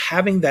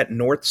having that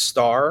North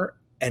Star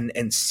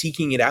and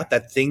seeking it out,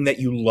 that thing that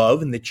you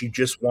love and that you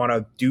just want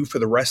to do for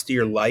the rest of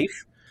your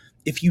life,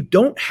 if you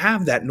don't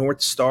have that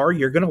North Star,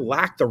 you're going to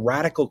lack the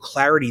radical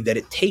clarity that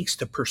it takes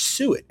to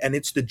pursue it. And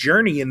it's the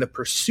journey in the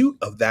pursuit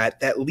of that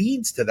that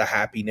leads to the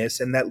happiness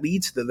and that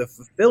leads to the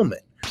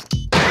fulfillment.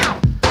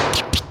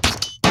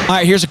 All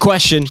right, here's a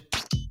question.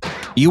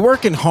 You're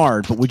working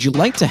hard, but would you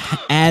like to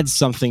add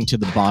something to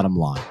the bottom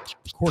line?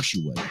 Of course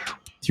you would.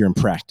 If you're in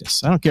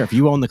practice, I don't care if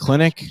you own the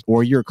clinic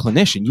or you're a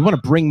clinician, you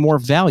want to bring more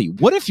value.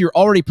 What if you're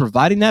already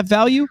providing that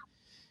value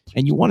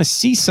and you want to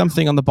see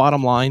something on the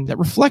bottom line that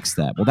reflects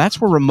that? Well, that's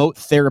where remote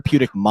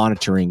therapeutic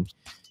monitoring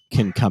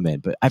can come in.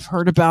 But I've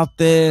heard about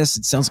this.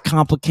 It sounds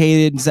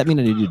complicated. Does that mean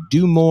I need to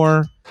do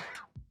more?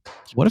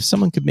 What if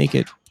someone could make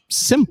it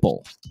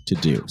simple to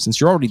do?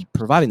 Since you're already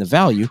providing the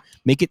value,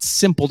 make it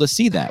simple to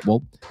see that.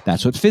 Well,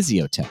 that's what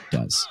Physiotech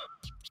does.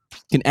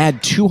 You can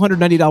add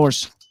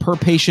 $290 per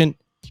patient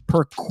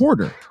per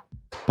quarter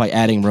by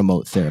adding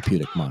remote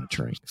therapeutic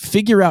monitoring.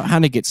 Figure out how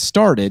to get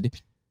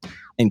started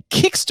and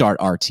kickstart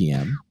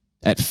RTM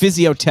at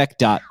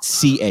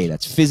physiotech.ca.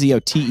 That's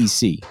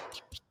physiotech.ca.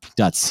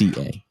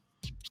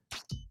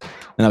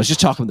 And I was just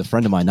talking with a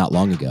friend of mine not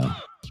long ago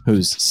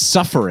who's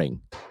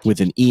suffering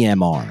with an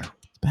EMR.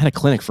 I've had a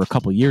clinic for a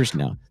couple years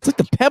now. It's like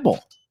the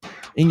pebble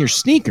in your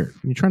sneaker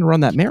when you're trying to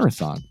run that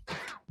marathon.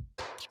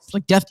 It's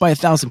like death by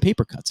 1,000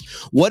 paper cuts.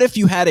 What if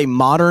you had a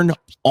modern,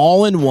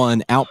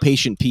 all-in-one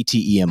outpatient PT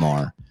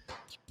EMR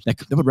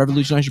that would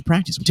revolutionize your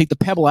practice? It would take the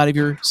pebble out of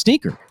your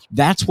sneaker.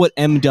 That's what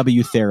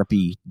MW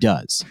Therapy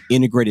does.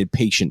 Integrated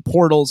patient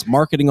portals,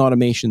 marketing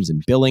automations,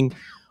 and billing,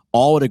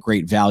 all at a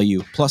great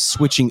value. Plus,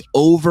 switching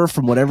over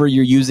from whatever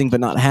you're using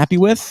but not happy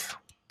with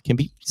can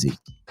be easy.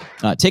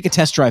 Take a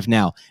test drive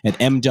now at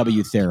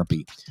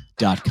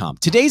mwtherapy.com.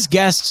 Today's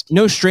guest,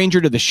 no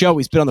stranger to the show.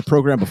 He's been on the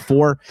program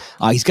before.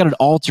 He's got an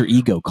alter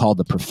ego called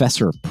the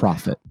Professor of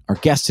Profit. Our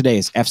guest today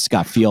is F.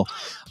 Scott Fiel,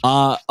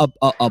 a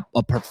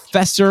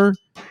professor,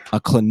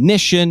 a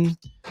clinician,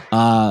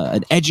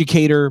 an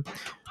educator.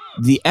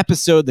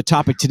 The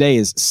topic today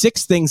is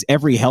 6 things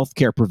every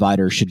healthcare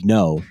provider should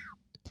know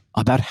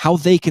about how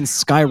they can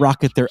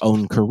skyrocket their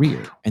own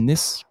career. And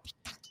this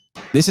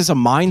is a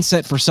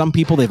mindset for some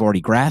people. They've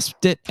already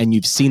grasped it, and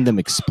you've seen them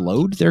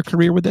explode their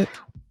career with it,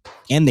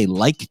 and they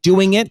like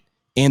doing it,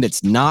 and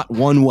it's not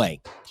one way.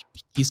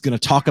 He's going to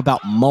talk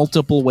about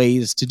multiple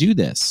ways to do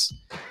this.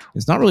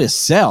 It's not really a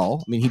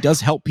sell. I mean, he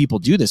does help people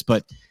do this,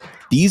 but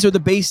these are the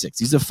basics.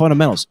 These are the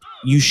fundamentals.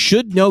 You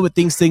should know that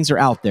these things are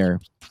out there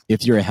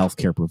if you're a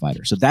healthcare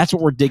provider. So that's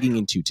what we're digging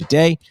into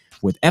today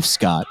with F.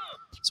 Scott.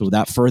 So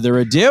without further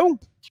ado,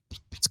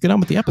 let's get on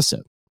with the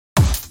episode.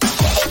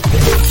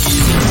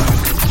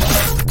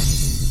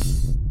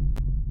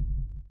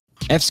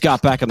 F.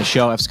 Scott back on the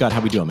show. F. Scott,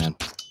 how we doing, man?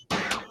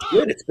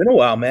 Good. It's been a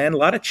while, man. A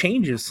lot of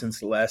changes since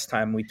the last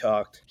time we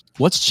talked.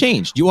 What's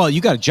changed? You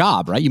got a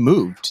job, right? You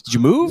moved. Did you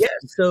move? Yeah.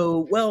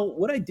 So,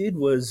 what I did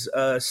was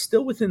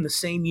still within the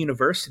same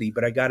university,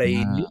 but I got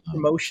a new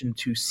promotion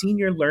to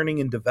senior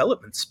learning and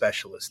development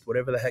specialist,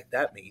 whatever the heck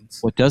that means.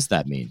 What does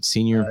that mean?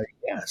 Senior?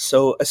 Yeah.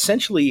 So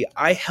essentially,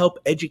 I help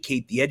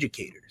educate the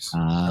educators.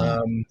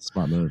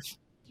 Smart move.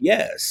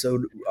 Yeah.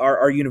 So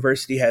our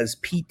university has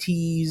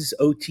PTs,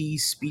 OTs,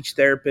 speech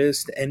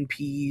therapists,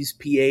 NPs,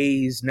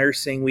 PAs,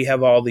 nursing. We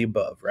have all the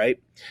above, right?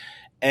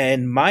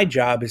 And my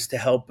job is to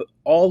help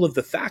all of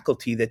the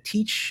faculty that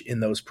teach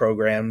in those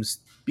programs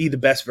be the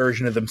best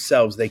version of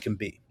themselves they can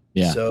be.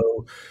 Yeah.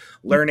 So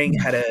learning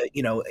how to,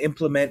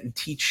 implement and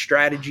teach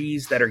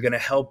strategies that are going to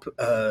help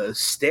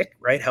stick,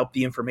 right? Help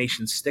the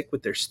information stick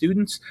with their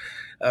students.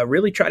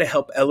 Really try to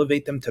help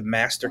elevate them to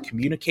master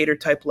communicator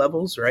type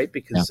levels, right?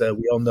 Because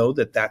we all know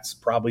that that's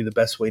probably the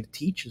best way to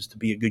teach is to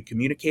be a good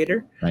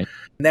communicator. Right.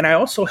 And then I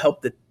also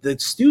help the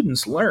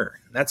students learn.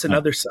 That's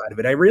another side of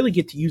it. I really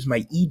get to use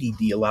my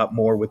EDD a lot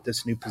more with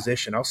this new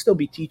position. I'll still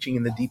be teaching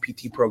in the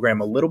DPT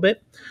program a little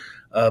bit,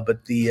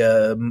 but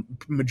the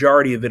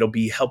majority of it will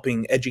be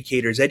helping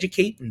educators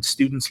educate and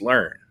students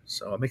learn.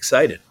 So I'm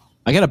excited.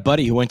 I got a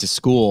buddy who went to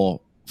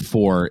school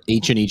for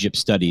ancient Egypt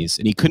studies,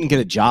 and he couldn't get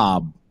a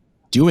job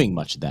doing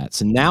much of that.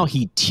 So now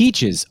he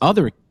teaches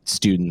other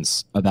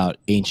students about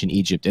ancient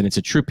Egypt, and it's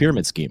a true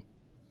pyramid scheme.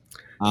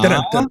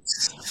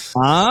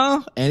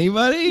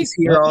 Anybody? He's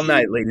here all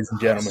night, ladies and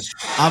gentlemen.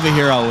 I'll be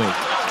here all week.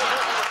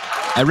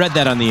 I read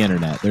that on the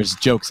internet. There's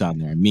jokes on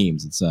there,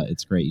 memes.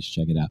 It's great. You should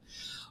check it out.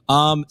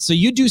 So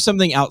you do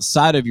something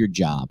outside of your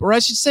job, or I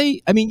should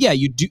say,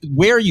 you do.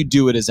 Where you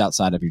do it is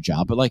outside of your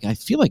job, but I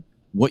feel like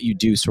what you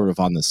do sort of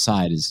on the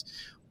side is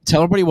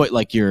tell everybody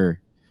what your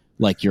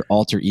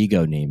alter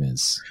ego name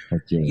is.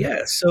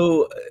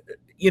 So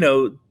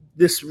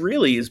this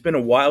really has been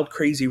a wild,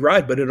 crazy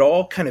ride, but it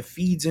all kind of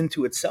feeds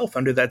into itself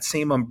under that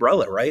same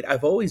umbrella, right?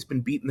 I've always been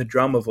beating the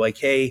drum of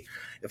hey,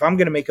 if I'm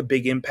going to make a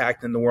big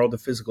impact in the world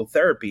of physical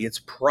therapy, it's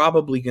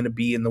probably going to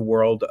be in the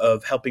world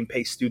of helping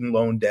pay student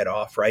loan debt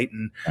off, right?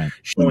 And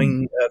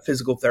showing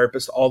physical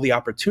therapists all the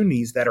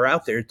opportunities that are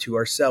out there to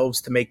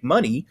ourselves to make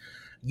money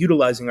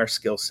utilizing our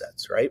skill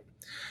sets, right?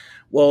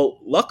 Well,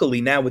 luckily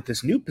now with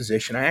this new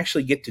position, I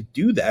actually get to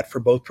do that for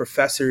both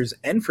professors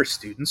and for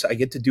students. I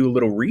get to do a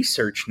little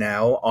research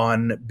now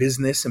on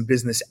business and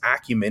business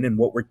acumen and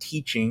what we're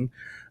teaching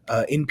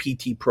in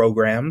PT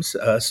programs.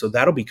 So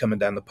that'll be coming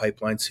down the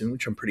pipeline soon,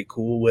 which I'm pretty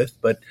cool with.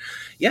 But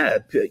yeah,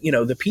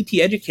 the PT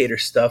educator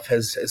stuff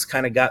has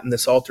kind of gotten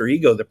this alter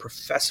ego, the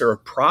professor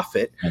of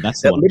profit, Yeah,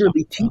 that's the that one I'm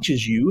literally talking about.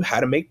 teaches you how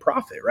to make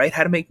profit, right?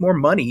 How to make more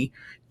money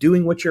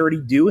doing what you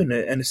already do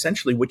and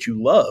essentially what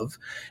you love.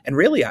 And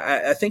really,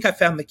 I think I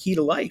found the key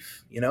to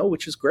life,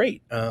 which is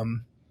great.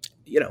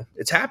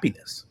 It's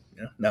happiness.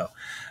 No.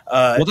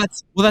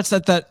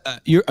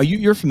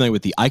 You're familiar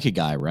with the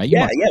Ikigai, right? You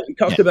Yeah, must. yeah. We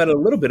Yeah. talked about it a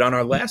little bit on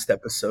our last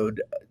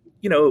episode.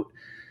 You know,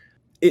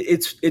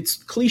 it's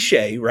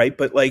cliche, right?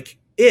 But like,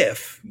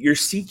 if you're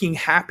seeking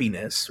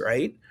happiness,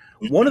 right,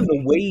 one of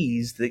the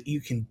ways that you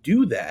can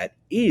do that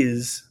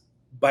is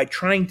by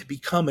trying to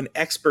become an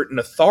expert and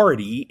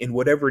authority in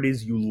whatever it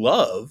is you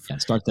love. Yeah,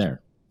 start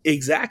there.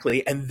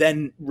 Exactly. And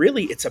then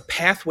really it's a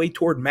pathway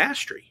toward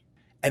mastery.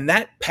 And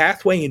that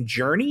pathway and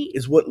journey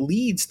is what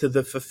leads to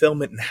the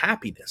fulfillment and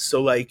happiness.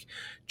 So like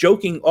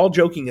all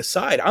joking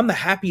aside, I'm the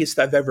happiest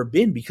I've ever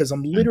been because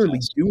I'm literally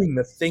Fantastic. doing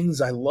the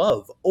things I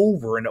love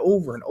over and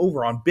over and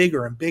over on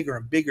bigger and bigger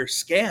and bigger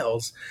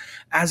scales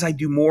as I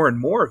do more and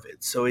more of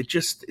it. So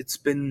it's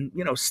been,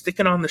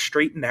 sticking on the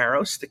straight and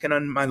narrow, sticking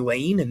on my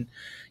lane and,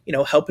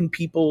 helping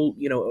people,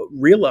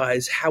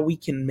 realize how we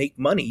can make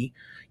money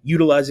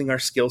utilizing our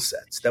skill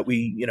sets that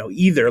we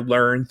either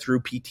learn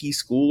through PT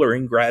school or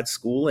in grad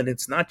school. And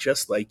it's not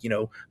just like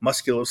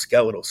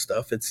musculoskeletal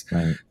stuff. It's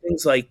Right.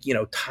 things like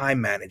time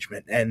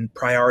management and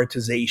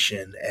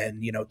prioritization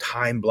and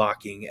time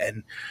blocking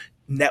and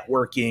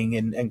networking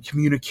and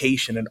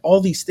communication and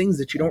all these things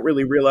that you don't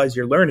really realize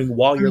you're learning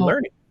while you're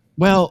learning.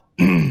 Well,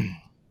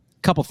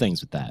 couple things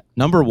with that.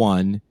 Number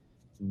one,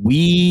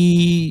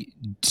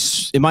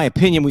 in my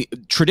opinion,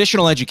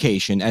 traditional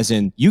education, as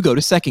in you go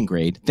to second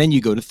grade, then you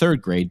go to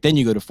third grade, then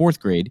you go to fourth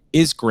grade,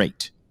 is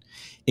great.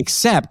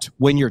 Except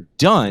when you're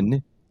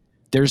done,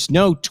 there's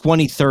no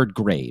 23rd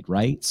grade,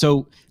 right?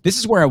 So this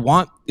is where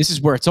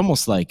it's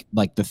almost like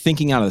the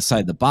thinking out of the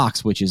side of the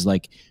box, which is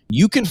like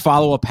you can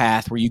follow a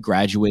path where you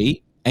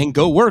graduate and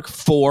go work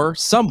for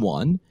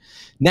someone.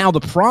 Now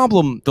the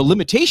problem, the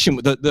limitation,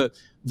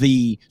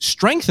 the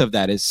strength of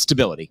that is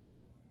stability.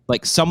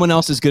 Like someone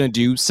else is going to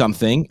do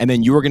something and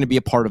then you're going to be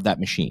a part of that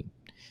machine.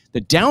 The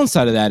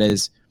downside of that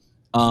is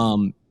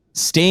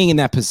staying in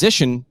that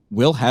position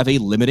will have a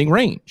limiting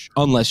range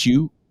unless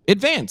you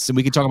advance. And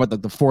we can talk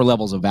about the 4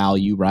 levels of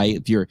value, right?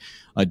 If you're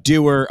a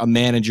doer, a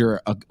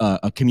manager,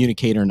 a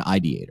communicator, and an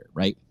ideator,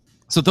 right?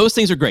 So those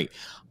things are great.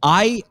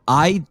 I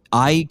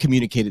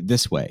communicate it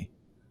this way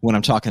when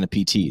I'm talking to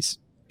PTs: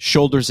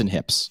 shoulders and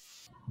hips,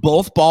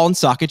 both ball and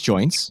socket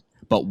joints,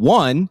 but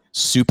one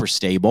super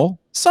stable,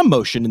 some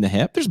motion in the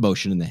hip. There's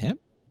motion in the hip,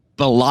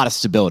 but a lot of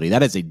stability.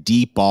 That is a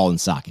deep ball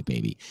and socket,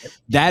 baby.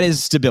 That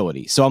is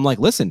stability. So I'm like,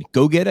 listen,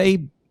 go get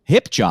a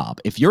hip job.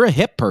 If you're a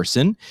hip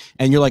person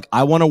and you're like,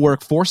 I want to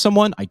work for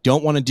someone, I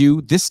don't want to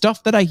do this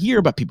stuff that I hear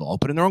about people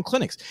opening their own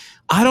clinics.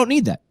 I don't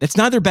need that. It's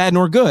neither bad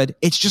nor good.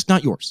 It's just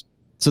not yours.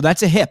 So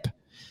that's a hip.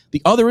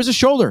 The other is a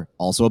shoulder,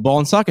 also a ball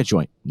and socket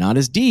joint, not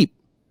as deep,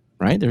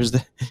 right? There's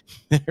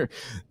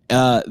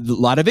a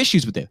lot of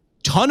issues with it.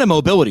 Ton of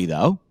mobility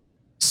though,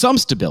 some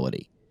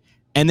stability.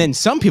 And then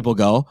some people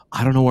go,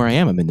 I don't know where I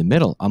am. I'm in the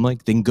middle. I'm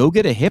like, then go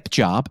get a hip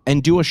job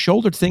and do a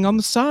shoulder thing on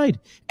the side.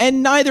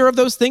 And neither of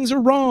those things are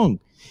wrong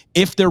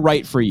if they're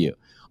right for you.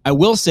 I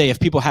will say, if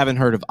people haven't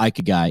heard of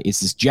Ikigai,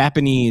 it's this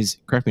Japanese,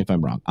 correct me if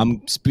I'm wrong,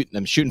 I'm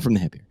shooting from the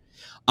hip here.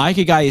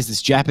 Ikigai is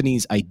this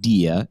Japanese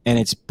idea, and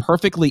it's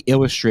perfectly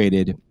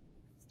illustrated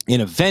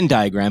in a Venn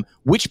diagram,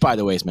 which, by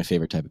the way, is my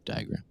favorite type of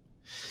diagram.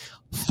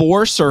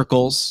 4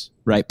 circles,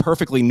 right?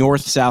 Perfectly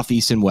north, south,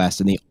 east, and west,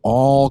 and they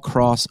all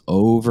cross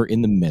over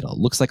in the middle.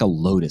 Looks like a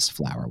lotus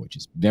flower, which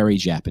is very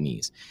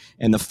Japanese.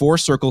 And the 4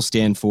 circles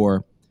stand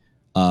for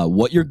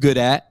what you're good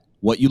at,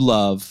 what you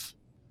love,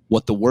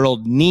 what the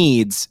world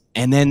needs,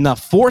 and then the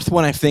 4th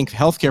one I think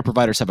healthcare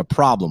providers have a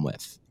problem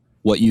with: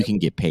 what you can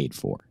get paid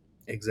for.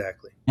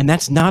 Exactly. And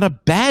that's not a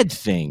bad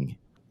thing.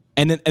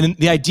 And then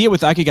the idea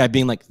with Ikigai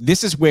being like,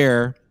 this is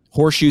where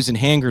horseshoes and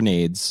hand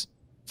grenades,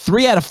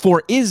 3 out of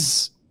 4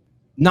 is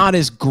not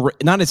as great,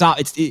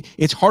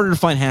 it's harder to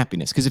find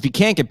happiness, because if you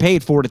can't get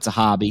paid for it, it's a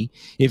hobby.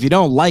 If you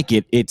don't like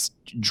it, it's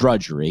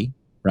drudgery,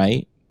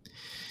 right?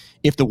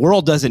 If the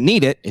world doesn't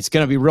need it, it's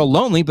going to be real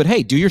lonely, but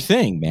hey, do your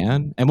thing,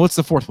 man. And what's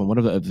the 4th one? What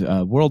if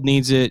the world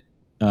needs it?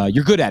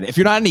 You're good at it. If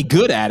you're not any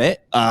good at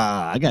it,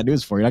 I got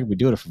news for you. You're not going to be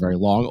doing it for very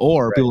long,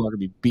 or people are going to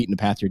be beating the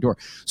path to your door.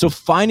 So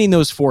finding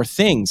those 4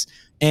 things,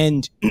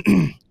 and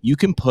you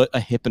can put a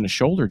hip and a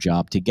shoulder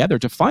job together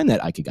to find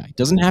that Ikigai. It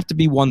doesn't have to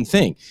be one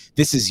thing.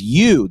 This is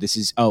you. This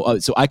is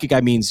so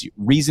Ikigai means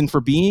reason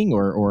for being,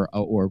 or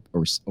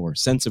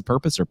sense of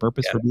purpose, or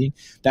purpose for being.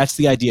 That's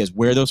the idea, is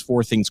where those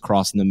 4 things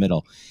cross in the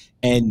middle,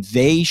 and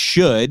they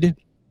should,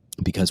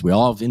 because we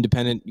all have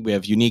we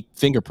have unique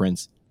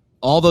fingerprints.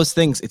 all those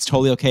things, it's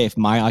totally okay if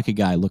my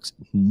Ikigai looks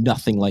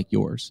nothing like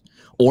yours,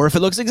 or if it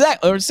looks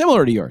exact or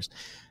similar to yours.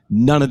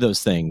 None of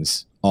those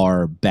things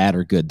are bad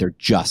or good.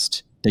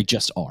 They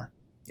just are.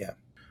 Yeah.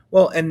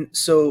 Well, and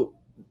so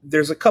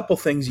there's a couple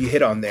things you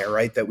hit on there,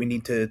 right, that we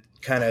need to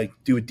kind of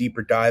do a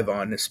deeper dive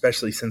on,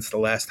 especially since the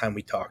last time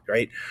we talked,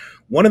 right?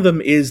 One of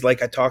them is,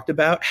 like I talked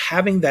about,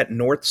 having that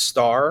North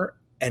Star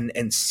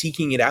and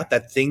seeking it out,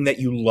 that thing that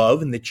you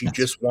love and that you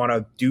just want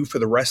to do for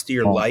the rest of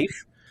your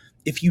life.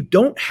 If you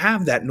don't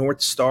have that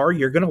North Star,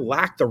 you're going to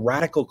lack the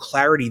radical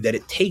clarity that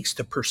it takes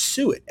to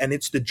pursue it. And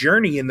it's the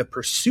journey in the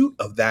pursuit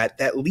of that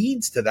that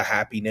leads to the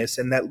happiness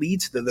and that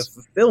leads to the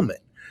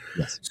fulfillment.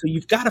 Yes. So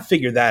you've got to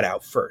figure that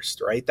out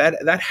first, right?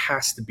 That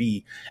has to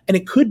be, and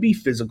it could be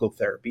physical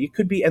therapy. It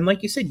could be, and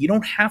like you said, you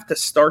don't have to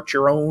start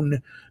your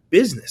own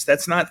business.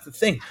 That's not the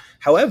thing.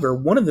 However,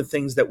 one of the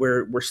things that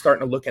we're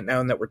starting to look at now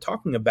and that we're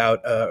talking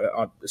about,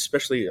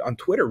 especially on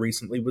Twitter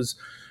recently, was,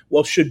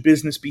 well, should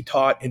business be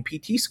taught in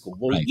PT school?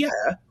 Well, Right. yeah,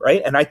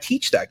 right. And I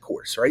teach that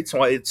course, right?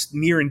 So it's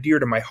near and dear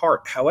to my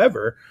heart.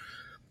 However,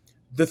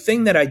 the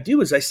thing that I do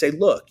is I say,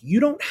 look,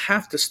 you don't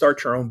have to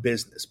start your own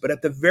business, but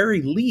at the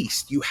very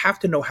least, you have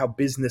to know how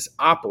business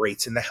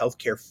operates in the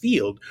healthcare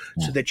field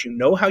so that you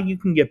know how you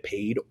can get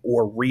paid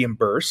or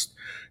reimbursed.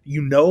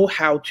 You know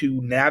how to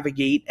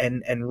navigate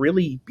and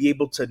really be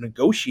able to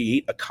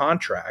negotiate a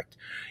contract.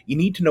 You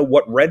need to know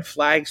what red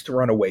flags to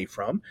run away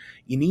from.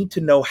 You need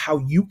to know how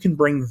you can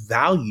bring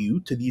value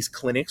to these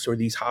clinics or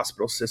these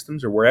hospital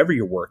systems or wherever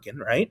you're working,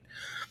 right?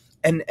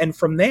 And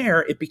from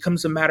there, it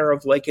becomes a matter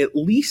of, like, at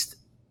least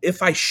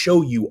if I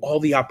show you all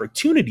the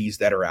opportunities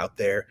that are out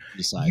there,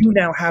 you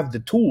now have the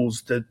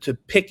tools to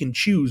pick and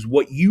choose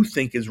what you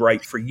think is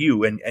right for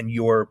you and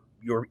your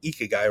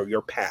ikigai or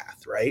your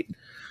path, right?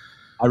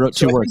 I wrote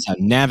two words: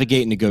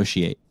 navigate and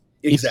negotiate.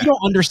 Exactly. If you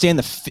don't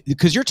understand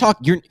because you're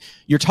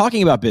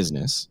talking about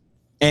business,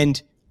 and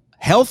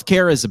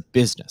healthcare is a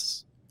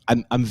business.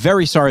 I'm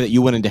very sorry that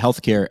you went into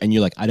healthcare and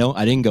you're like, I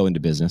didn't go into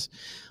business,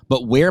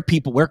 but where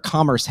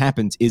commerce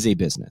happens is a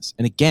business.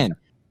 And again,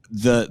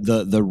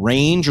 the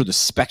range or the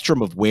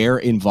spectrum of where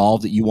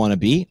involved that you want to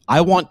be.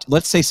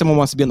 Let's say someone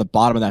wants to be on the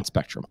bottom of that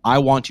spectrum. I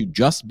want to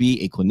just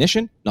be a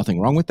clinician. Nothing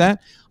wrong with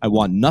that. I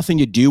want nothing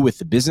to do with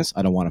the business.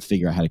 I don't want to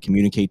figure out how to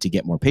communicate to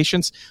get more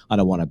patients. I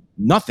don't want to,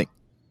 nothing.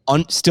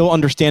 Still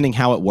understanding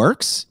how it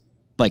works,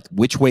 like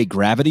which way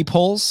gravity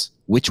pulls,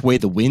 which way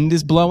the wind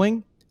is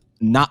blowing.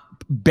 Not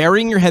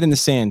burying your head in the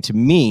sand, to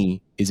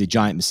me, is a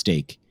giant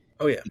mistake.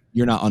 Oh, yeah.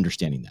 You're not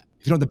understanding that.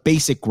 If you don't have the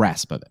basic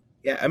grasp of it.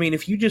 Yeah, I mean,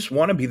 if you just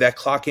want to be that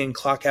clock in,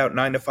 clock out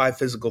 9 to 5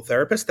 physical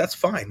therapist, that's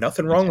fine.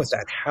 Nothing wrong with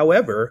that.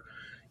 However,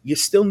 you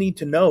still need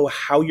to know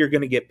how you're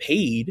going to get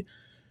paid,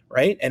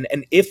 right? And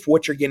if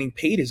what you're getting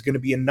paid is going to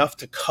be enough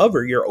to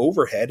cover your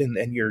overhead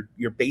and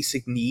your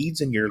basic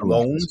needs and your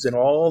loans and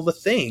all the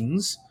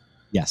things.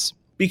 Yes.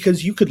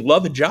 Because you could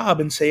love a job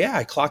and say, yeah,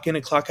 I clock in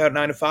and clock out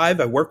 9 to 5.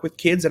 I work with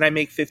kids and I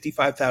make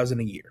 $55,000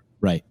 a year.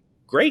 Right.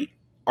 Great.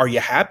 Are you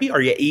happy?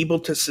 Are you able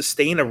to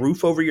sustain a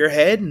roof over your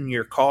head and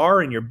your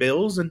car and your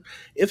bills? And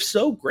if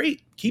so,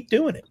 great. Keep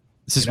doing it.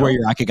 This is where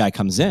your ikigai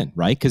comes in,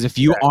 right? Because if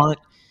you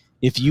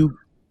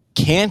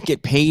can't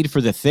get paid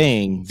for the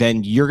thing,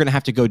 then you're going to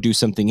have to go do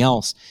something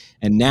else.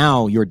 And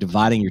now you're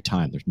dividing your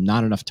time. There's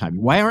not enough time.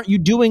 Why aren't you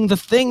doing the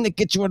thing that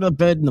gets you out of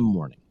bed in the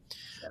morning?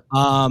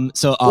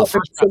 So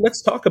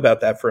let's talk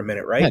about that for a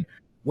minute, right?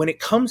 When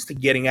it comes to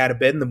getting out of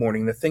bed in the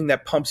morning, the thing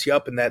that pumps you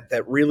up and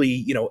that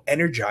really,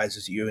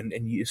 energizes you, and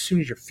you, as soon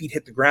as your feet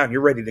hit the ground,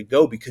 you're ready to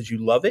go because you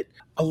love it.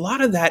 A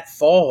lot of that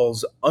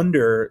falls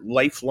under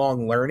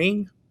lifelong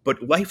learning,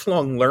 but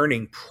lifelong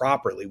learning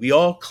properly. We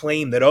all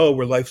claim that,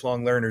 we're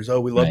lifelong learners.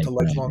 We love to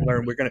lifelong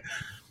learn.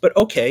 But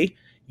okay,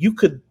 you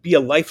could be a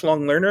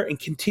lifelong learner and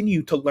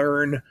continue to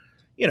learn,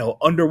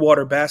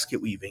 underwater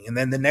basket weaving. And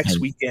then the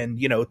next weekend,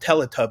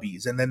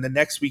 Teletubbies. And then the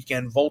next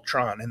weekend,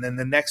 Voltron. And then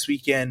the next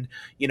weekend,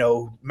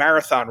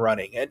 marathon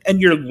running.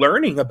 And you're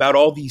learning about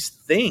all these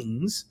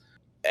things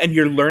and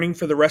you're learning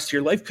for the rest of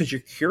your life because you're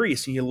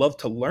curious and you love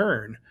to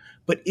learn.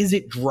 But is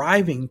it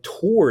driving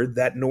toward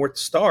that North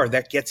Star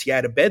that gets you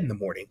out of bed in the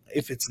morning?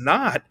 If it's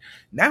not,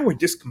 now we're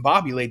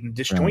discombobulated and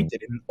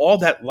disjointed. And all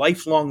that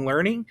lifelong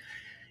learning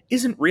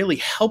isn't really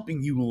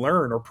helping you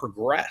learn or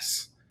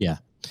progress. Yeah.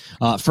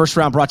 First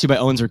round brought to you by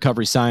Owens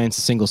Recovery Science,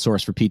 a single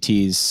source for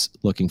PTs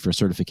looking for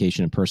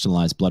certification in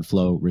personalized blood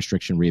flow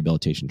restriction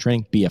rehabilitation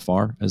training,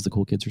 BFR, as the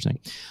cool kids are saying.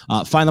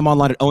 Find them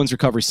online at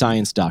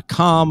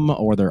owensrecoveryscience.com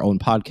or their own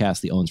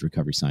podcast, the Owens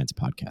Recovery Science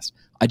Podcast.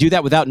 I do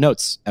that without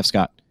notes, F.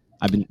 Scott.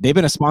 They've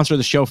been a sponsor of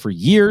the show for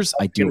years.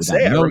 I do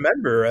without notes. I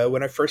remember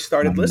when I first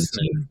started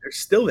listening. They're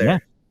still there. Yeah.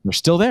 They're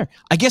still there.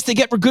 I guess they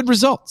get good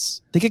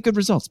results.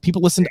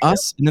 People listen to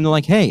us, and then they're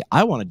like, hey,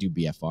 I want to do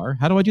BFR.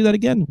 How do I do that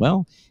again?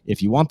 Well,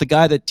 if you want the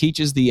guy that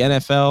teaches the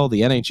NFL,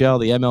 the NHL,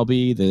 the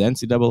MLB, the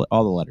NCAA,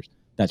 all the letters,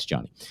 that's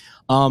Johnny.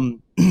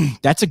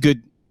 That's a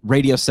good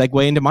radio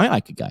segue into my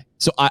ikigai.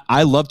 So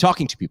I love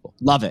talking to people.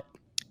 Love it.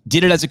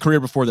 Did it as a career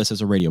before this as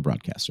a radio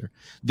broadcaster.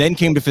 Then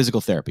came to physical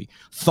therapy.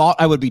 Thought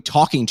I would be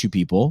talking to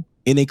people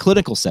in a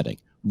clinical setting.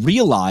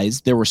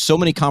 realized there were so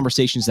many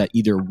conversations that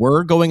either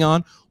were going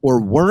on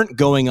or weren't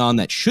going on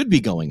that should be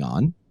going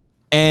on.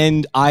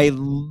 And I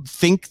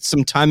think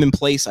some time and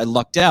place I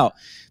lucked out.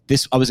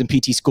 I was in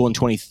PT school in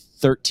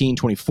 2013,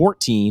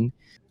 2014,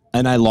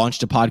 and I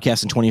launched a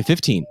podcast in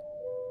 2015.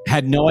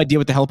 Had no idea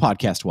what the hell a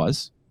podcast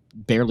was.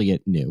 Barely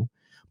knew.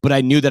 But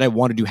I knew that I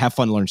wanted to have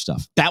fun, learn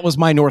stuff. That was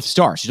my North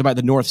Star. She's about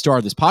the North Star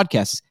of this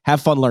podcast is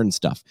have fun, learn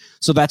stuff.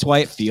 So that's why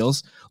it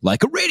feels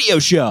like a radio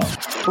show.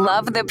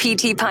 Love the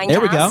PT Pintcast? There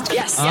we go.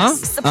 Yes.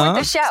 Support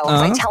the show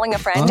by telling a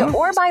friend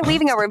or by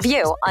leaving a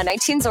review on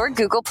iTunes or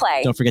Google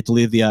Play. Don't forget to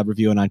leave the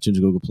review on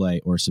iTunes, Google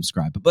Play, or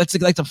subscribe. But it's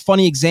like a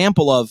funny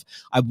example of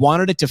I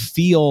wanted it to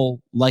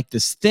feel like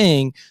this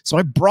thing. So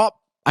I brought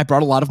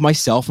a lot of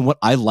myself and what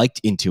I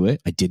liked into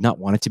it. I did not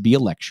want it to be a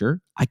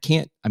lecture.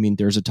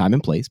 There's a time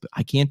and place, but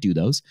I can't do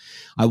those.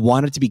 I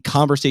wanted it to be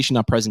conversation,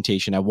 not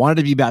presentation. I wanted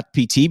it to be about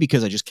PT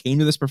because I just came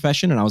to this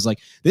profession and I was like,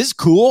 this is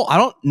cool. I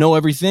don't know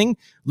everything.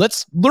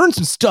 Let's learn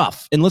some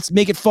stuff and let's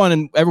make it fun.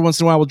 And every once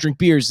in a while we'll drink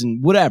beers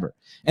and whatever.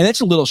 And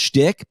that's a little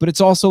shtick, but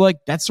it's also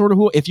like, that's sort of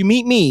who, if you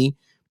meet me,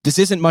 this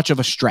isn't much of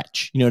a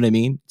stretch. You know what I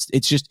mean?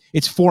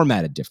 It's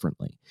formatted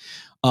differently.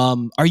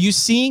 Are you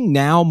seeing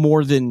now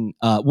more than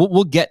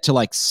we'll get to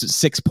like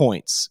 6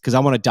 points because I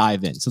want to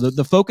dive in. So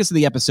the focus of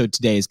the episode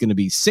today is going to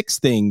be 6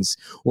 things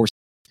or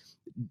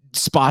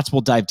spots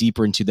we'll dive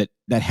deeper into that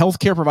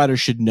healthcare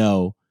providers should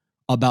know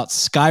about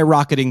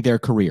skyrocketing their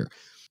career.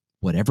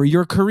 Whatever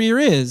your career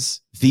is,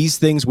 these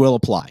things will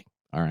apply.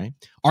 All right.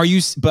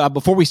 But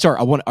before we start,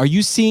 are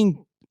you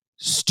seeing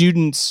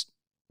students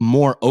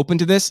more open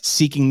to this,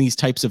 seeking these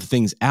types of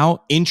things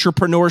out?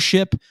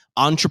 Entrepreneurship,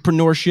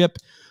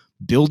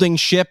 building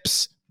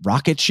ships,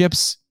 rocket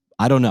ships.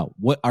 I don't know.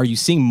 What are you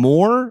seeing?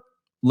 More,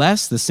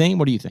 less, the same?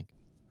 What do you think?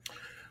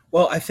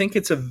 Well, I think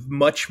it's a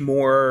much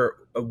more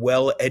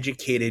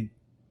well-educated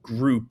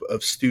group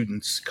of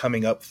students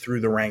coming up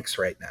through the ranks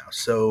right now.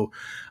 So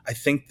I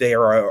think they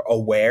are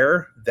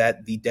aware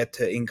that the debt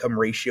to income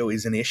ratio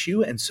is an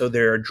issue. And so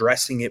they're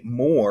addressing it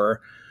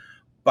more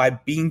by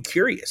being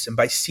curious and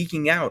by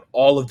seeking out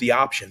all of the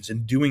options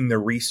and doing the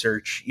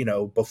research,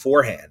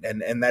 beforehand.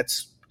 And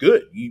that's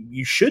good.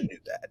 You should do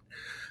that.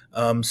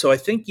 So I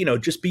think,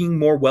 just being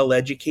more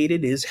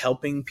well-educated is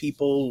helping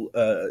people,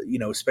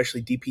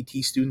 especially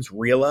DPT students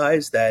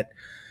realize that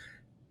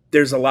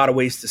there's a lot of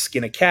ways to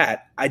skin a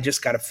cat. I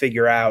just got to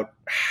figure out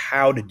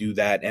how to do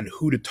that and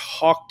who to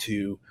talk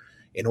to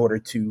in order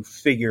to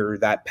figure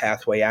that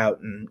pathway out.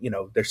 And,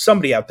 there's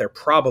somebody out there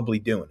probably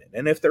doing it.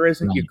 And if there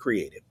isn't, you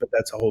create it. But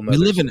that's a whole nother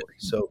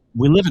story.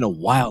 We live in a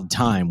wild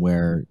time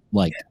where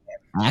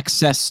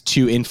access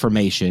to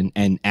information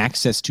and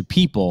access to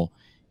people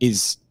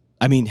has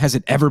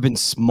it ever been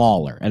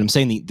smaller? And I'm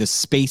saying the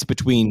space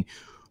between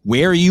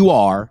where you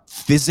are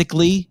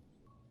physically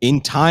in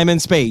time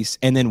and space,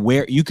 and then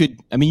where you could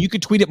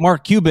tweet at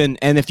Mark Cuban,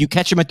 and if you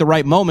catch him at the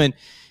right moment,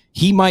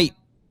 he might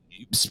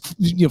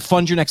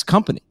fund your next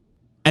company.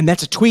 And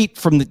that's a tweet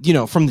from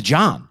the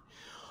John.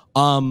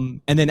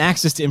 And then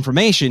access to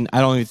information, I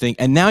don't even think.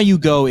 And now you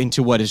go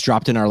into what has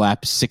dropped in our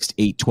lap 6 to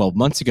 8, 12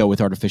 months ago with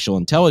artificial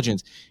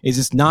intelligence. Is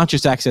it's not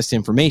just access to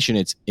information;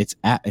 it's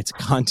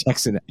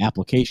context and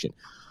application.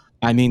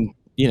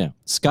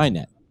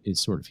 Skynet is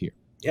sort of here.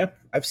 Yeah,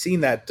 I've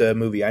seen that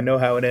movie. I know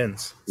how it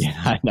ends. Yeah,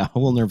 I know. I'm a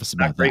little nervous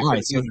about that. All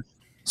right,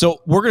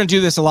 so we're going to do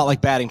this a lot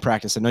like batting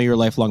practice. I know you're a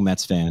lifelong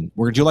Mets fan.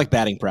 We're going to do like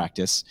batting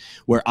practice,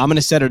 where I'm going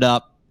to set it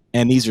up,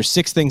 and these are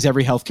 6 things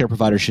every healthcare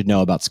provider should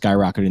know about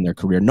skyrocketing their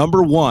career.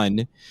 Number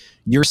 1,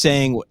 you're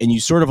saying, and you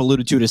sort of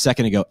alluded to it a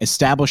second ago,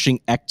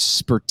 establishing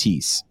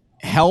expertise.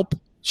 Help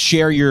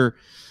share your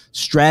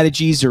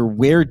strategies, or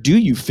where do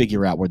you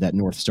figure out where that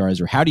North Star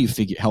is, or how do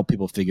you help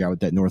people figure out what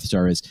that North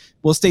Star is?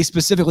 We'll stay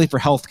specifically for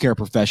healthcare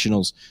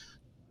professionals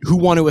who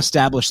want to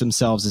establish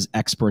themselves as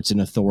experts and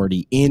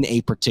authority in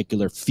a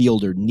particular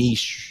field or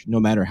niche, no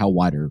matter how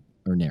wide or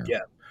narrow. Yeah.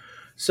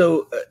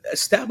 So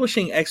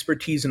establishing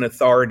expertise and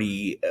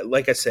authority,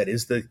 like I said,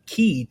 is the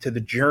key to the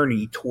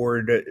journey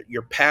toward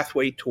your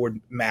pathway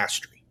toward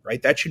mastery,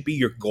 right? That should be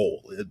your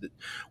goal.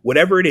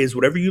 Whatever it is,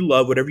 whatever you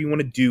love, whatever you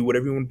want to do,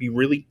 whatever you want to be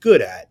really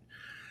good at,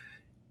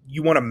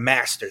 you want to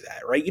master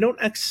that, right? You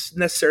don't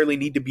necessarily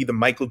need to be the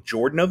Michael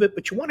Jordan of it,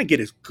 but you want to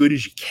get as good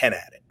as you can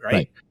at it,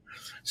 right?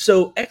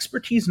 So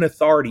expertise and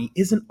authority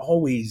isn't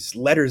always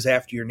letters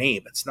after your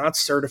name. It's not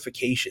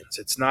certifications.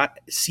 It's not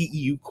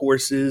CEU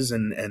courses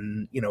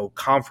and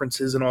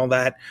conferences and all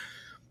that.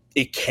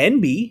 It can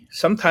be.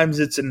 Sometimes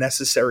it's a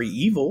necessary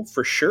evil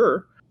for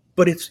sure,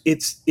 but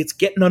it's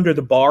getting under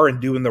the bar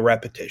and doing the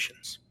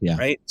repetitions,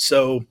 right?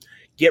 So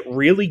get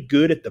really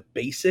good at the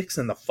basics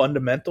and the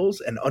fundamentals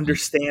and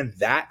understand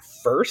that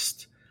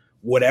first,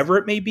 whatever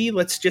it may be.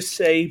 Let's just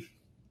say,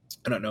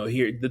 I don't know,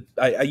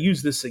 I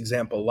use this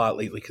example a lot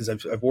lately because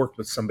I've worked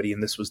with somebody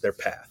and this was their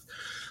path.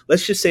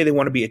 Let's just say they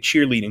want to be a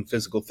cheerleading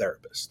physical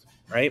therapist,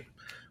 right?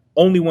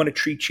 Only want to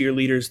treat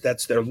cheerleaders.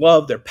 That's their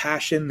love, their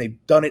passion. They've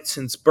done it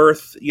since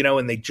birth,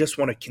 and they just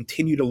want to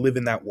continue to live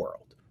in that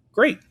world.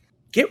 Great.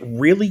 Get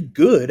really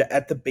good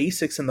at the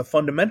basics and the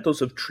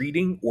fundamentals of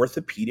treating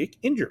orthopedic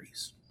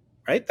injuries.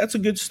 right? That's a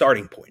good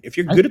starting point. If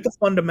you're good at the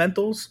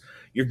fundamentals,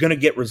 you're going to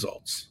get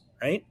results,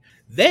 right?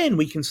 Then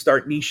we can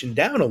start niching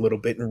down a little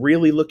bit and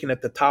really looking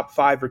at the top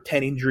 5 or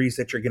 10 injuries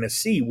that you're going to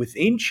see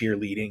within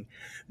cheerleading.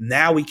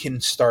 Now we can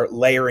start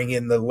layering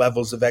in the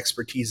levels of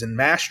expertise and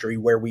mastery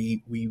where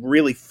we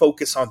really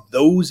focus on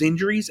those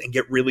injuries and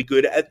get really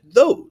good at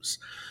those.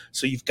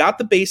 So you've got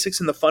the basics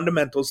and the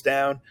fundamentals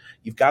down,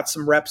 you've got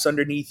some reps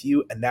underneath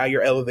you, and now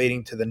you're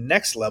elevating to the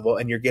next level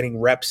and you're getting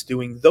reps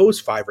doing those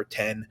 5 or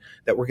 10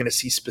 that we're going to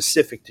see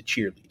specific to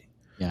cheerleading.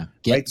 Yeah,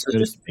 get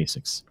good at the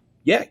basics.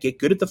 Yeah, get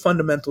good at the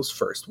fundamentals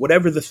first,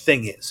 whatever the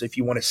thing is. If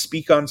you want to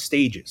speak on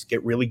stages,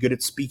 get really good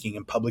at speaking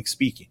and public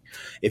speaking.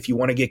 If you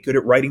want to get good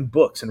at writing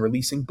books and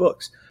releasing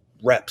books,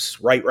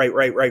 reps, write.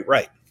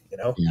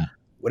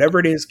 Whatever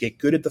it is, get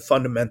good at the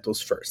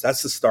fundamentals first.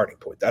 That's the starting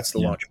point. That's the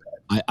launch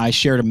pad. I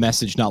shared a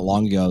message not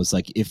long ago. It's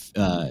like,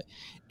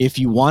 if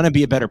you want to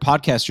be a better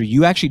podcaster,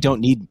 you actually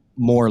don't need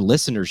more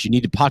listeners. You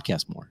need to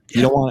podcast more. Yeah.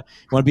 You don't want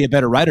to be a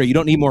better writer. You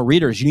don't need more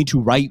readers. You need to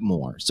write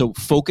more. So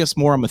focus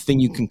more on the thing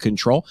you can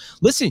control.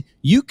 Listen,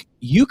 you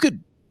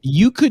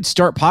could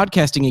start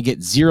podcasting and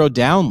get 0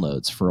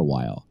 downloads for a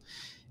while,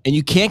 and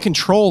you can't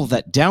control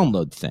that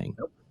download thing.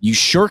 Nope. You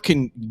sure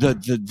can.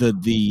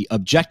 The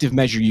objective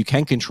measure you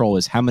can control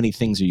is how many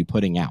things are you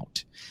putting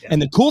out. Yeah.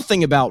 And the cool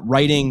thing about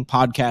writing,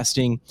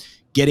 podcasting,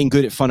 getting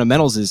good at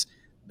fundamentals is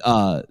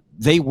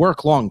they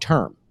work long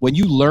term. When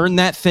you learn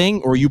that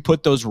thing or you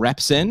put those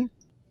reps in,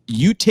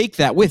 you take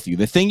that with you.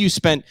 The thing you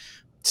spent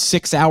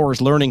 6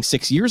 hours learning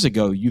 6 years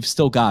ago, you've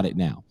still got it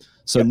now.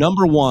 So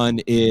number one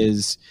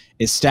is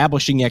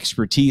establishing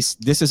expertise.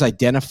 This is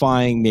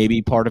identifying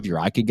maybe part of your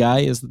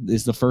ikigai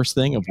is the first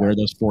thing of where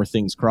those 4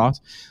 things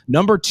cross.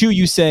 Number 2,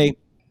 you say,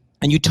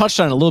 and you touched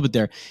on it a little bit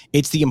there,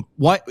 it's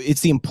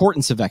the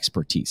importance of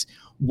expertise.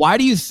 Why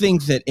do you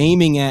think that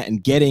aiming at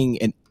and getting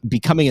and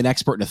becoming an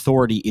expert and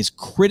authority is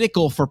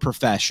critical for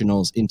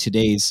professionals in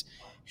today's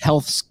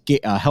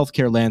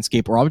healthcare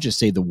landscape, or I would just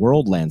say the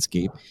world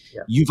landscape?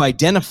 Yeah. You've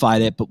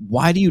identified it, but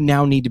why do you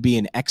now need to be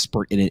an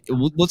expert in it?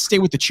 Let's stay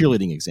with the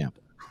cheerleading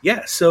example.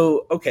 Yeah.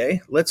 So,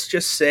 okay, let's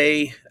just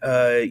say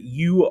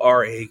you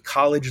are a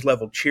college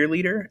level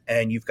cheerleader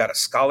and you've got a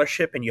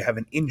scholarship and you have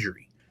an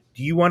injury.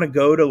 Do you want to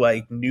go to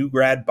like new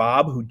grad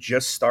Bob who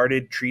just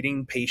started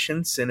treating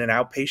patients in an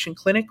outpatient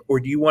clinic? Or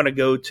do you want to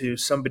go to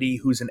somebody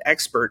who's an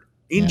expert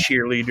in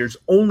cheerleaders,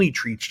 only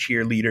treats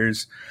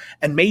cheerleaders,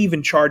 and may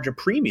even charge a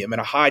premium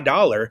and a high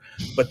dollar,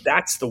 but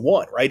that's the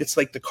one, right? It's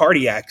like the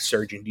cardiac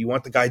surgeon. Do you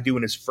want the guy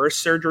doing his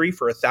first surgery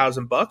for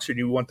 $1,000, or do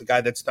you want the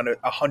guy that's done it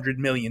 100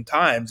 million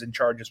times and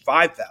charges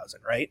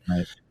 5,000, right?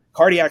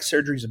 Cardiac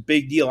surgery is a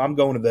big deal. I'm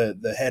going to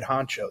the head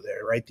honcho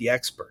there, right? The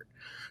expert.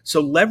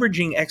 So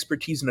leveraging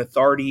expertise and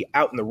authority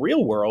out in the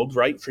real world,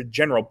 right, for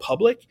general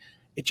public,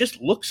 it just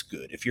looks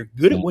good. If you're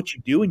good at what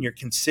you do and you're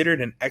considered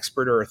an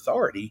expert or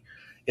authority,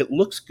 it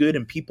looks good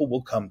and people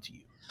will come to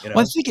you. You know?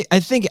 Well, I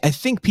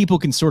think people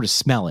can sort of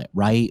smell it,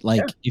 right?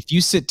 Like if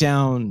you sit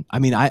down, I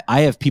mean, I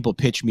have people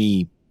pitch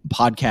me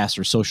podcasts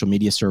or social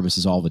media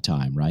services all the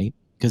time, right?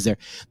 Because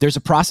there's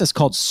a process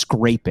called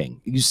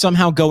scraping. You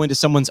somehow go into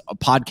someone's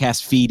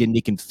podcast feed and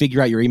you can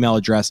figure out your email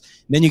address.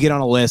 And then you get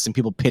on a list and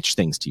people pitch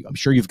things to you. I'm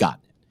sure you've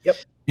gotten it. Yep.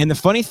 And the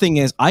funny thing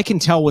is, I can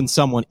tell when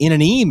someone in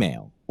an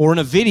email or in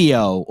a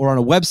video or on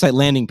a website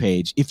landing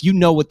page, if you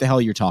know what the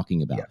hell you're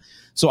talking about. Yeah.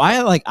 So I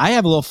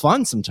have a little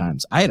fun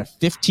sometimes. I had a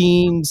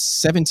 15,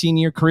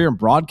 17-year career in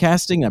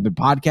broadcasting. I've been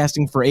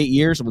podcasting for 8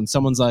 years. When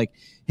someone's like,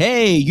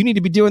 hey, you need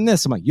to be doing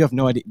this, I'm like, you have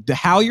no idea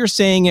how you're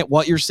saying it,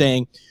 what you're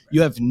saying.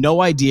 You have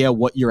no idea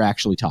what you're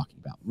actually talking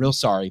about. Real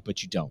sorry,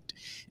 but you don't.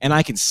 And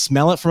I can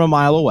smell it from a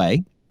mile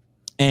away.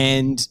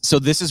 And so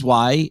this is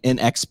why an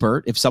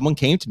expert, if someone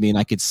came to me and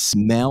I could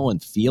smell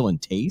and feel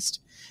and taste,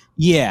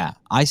 you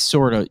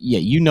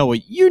know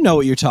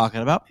what you're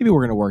talking about. Maybe we're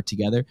going to work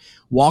together.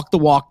 Walk the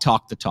walk,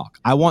 talk the talk.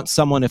 I want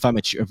someone, if I'm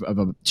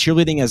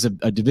cheerleading as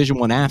a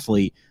Division I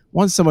athlete, I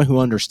want someone who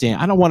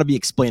understands. I don't want to be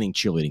explaining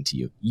cheerleading to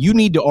you. You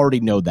need to already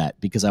know that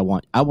because I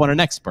want an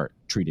expert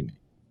treating me.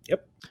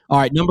 Yep. All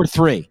right, number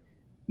 3.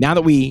 Now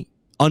that we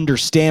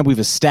understand, we've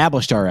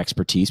established our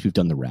expertise, we've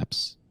done the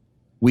reps.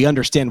 We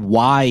understand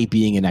why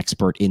being an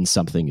expert in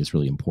something is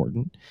really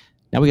important.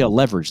 Now we got to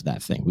leverage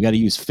that thing. We got to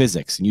use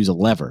physics and use a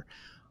lever.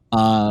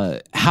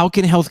 How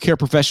can healthcare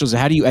professionals,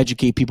 how do you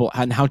educate people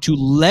on how to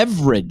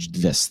leverage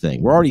this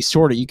thing? We're already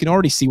you can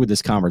already see where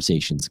this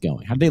conversation's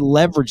going. How do they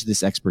leverage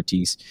this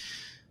expertise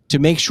to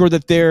make sure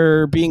that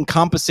they're being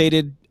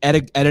compensated at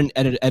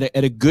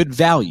a good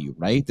value,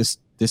 right?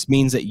 This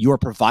means that you are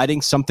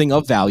providing something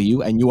of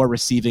value and you are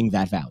receiving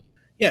that value.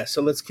 Yeah.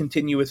 So let's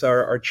continue with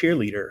our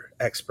cheerleader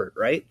expert,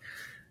 right?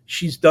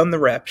 She's done the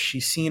reps.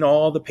 She's seen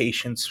all the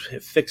patients,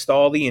 fixed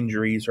all the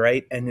injuries,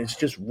 right? And is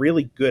just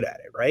really good at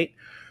it, right?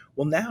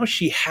 Well, now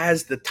she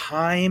has the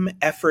time,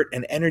 effort,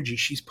 and energy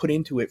she's put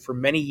into it for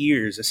many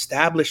years,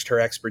 established her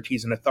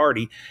expertise and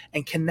authority,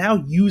 and can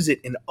now use it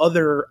in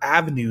other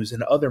avenues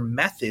and other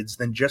methods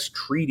than just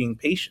treating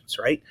patients,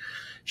 right?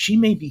 She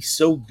may be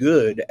so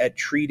good at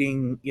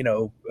treating,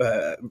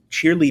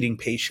 cheerleading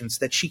patients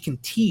that she can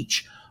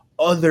teach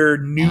other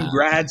new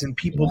grads and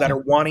people that are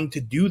wanting to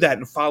do that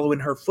and follow in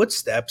her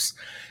footsteps,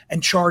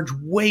 and charge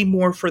way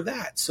more for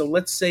that. So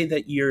let's say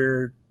that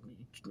you're,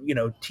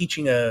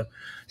 teaching a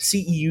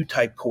CEU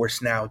type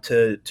course now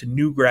to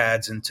new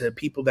grads and to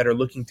people that are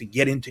looking to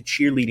get into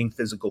cheerleading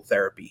physical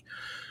therapy.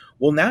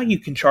 Well, now you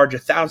can charge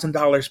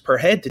 $1,000 per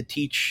head to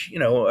teach,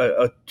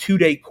 a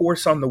 2-day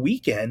course on the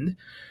weekend.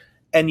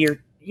 And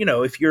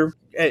if you're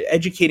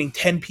educating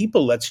 10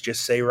 people, let's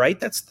just say, right,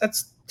 that's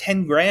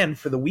 10 grand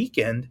for the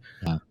weekend.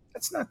 Yeah.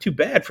 That's not too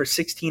bad for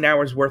 16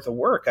 hours worth of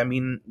work. I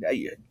mean,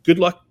 good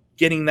luck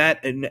getting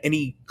that in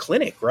any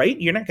clinic, right?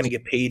 You're not going to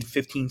get paid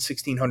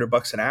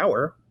 $1,500-$1,600 an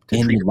hour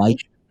to treat a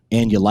patient.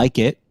 And you like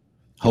it.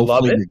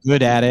 Hopefully you're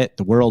good at it.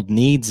 The world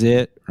needs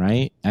it,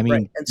 right? I mean,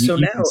 right. And so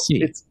now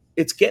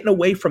it's getting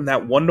away from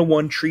that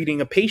one-to-one treating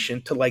a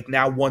patient to like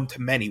now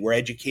one-to-many. We're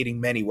educating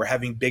many. We're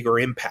having bigger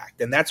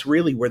impact. And that's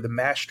really where the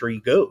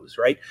mastery goes,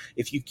 right?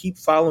 If you keep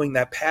following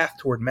that path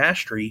toward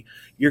mastery,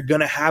 you're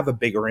going to have a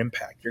bigger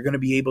impact. You're going to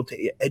be able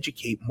to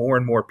educate more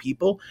and more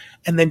people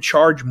and then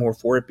charge more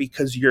for it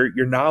because your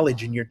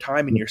knowledge and your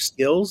time and your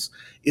skills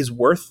is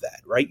worth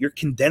that, right? You're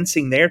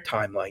condensing their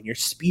timeline. You're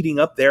speeding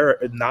up their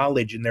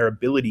knowledge and their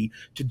ability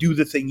to do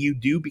the thing you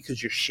do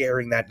because you're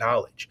sharing that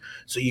knowledge.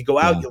 So you go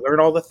out, you learn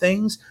all the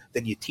things,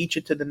 then you teach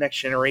it to the next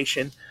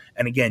generation.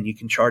 And again, you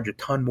can charge a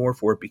ton more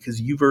for it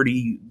because you've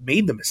already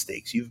made the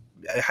mistakes. You've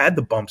had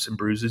the bumps and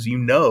bruises. You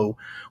know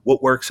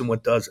what works and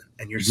what doesn't.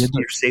 And you're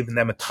saving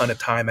them a ton of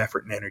time,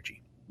 effort, and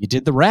energy. You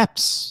did the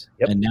reps.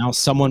 Yep. And now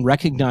someone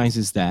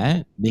recognizes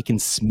that. They can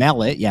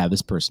smell it. Yeah,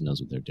 this person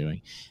knows what they're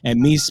doing. And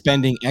me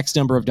spending X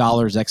number of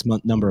dollars, X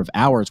number of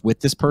hours with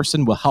this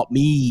person will help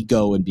me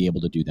go and be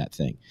able to do that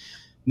thing.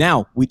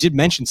 Now, we did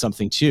mention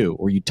something too,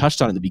 or you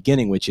touched on at the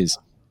beginning, which is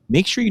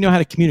make sure you know how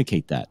to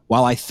communicate that.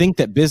 While I think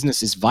that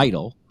business is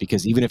vital,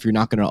 because even if you're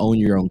not going to own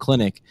your own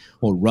clinic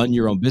or run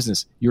your own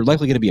business, you're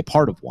likely going to be a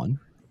part of one.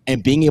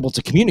 And being able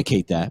to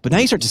communicate that. But now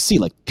you start to see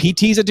like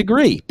PT is a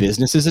degree,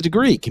 business is a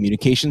degree,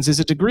 communications is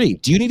a degree.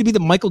 Do you need to be the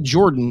Michael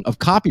Jordan of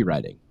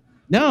copywriting?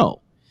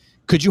 No.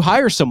 Could you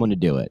hire someone to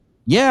do it?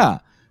 Yeah.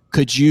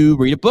 Could you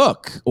read a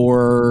book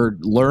or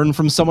learn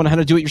from someone how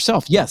to do it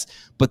yourself? Yes.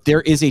 But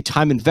there is a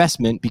time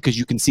investment because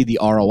you can see the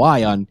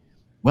ROI on,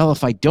 well,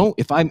 if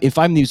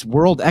I'm this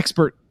world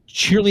expert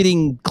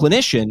cheerleading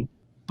clinician,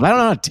 but I don't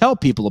know how to tell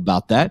people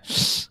about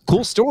that.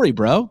 Cool story,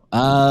 bro.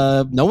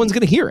 No one's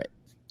going to hear it.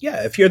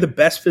 Yeah, if you're the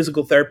best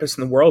physical therapist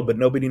in the world, but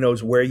nobody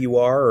knows where you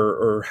are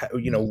or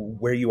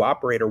where you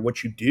operate or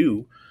what you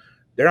do,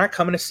 they're not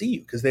coming to see you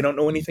because they don't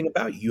know anything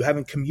about you. You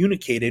haven't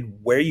communicated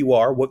where you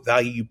are, what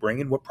value you bring,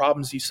 and what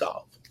problems you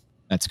solve.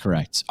 That's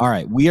correct. All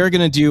right, we are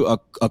going to do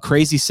a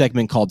crazy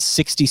segment called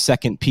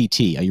 60-second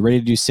PT. Are you ready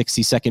to do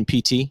 60-second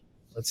PT?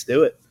 Let's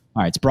do it.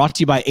 All right, it's brought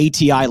to you by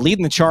ATI,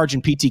 leading the charge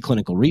in PT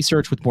clinical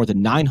research with more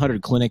than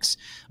 900 clinics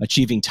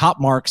achieving top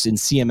marks in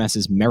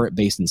CMS's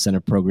merit-based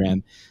incentive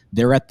program.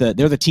 They're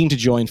the team to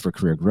join for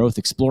career growth.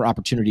 Explore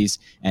opportunities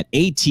at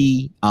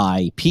atipt.com.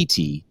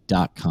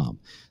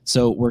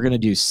 So we're going to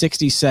do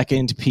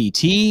 60-second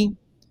PT,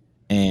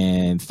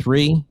 and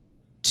 3,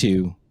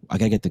 2, I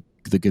got to get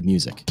the good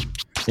music.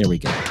 There we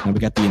go. Now we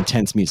got the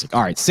intense music.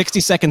 All right,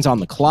 60 seconds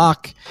on the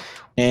clock.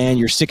 And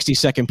your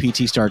 60-second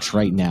PT starts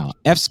right now.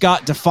 F.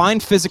 Scott, define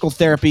physical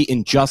therapy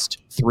in just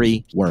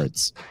 3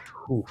 words.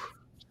 Ooh.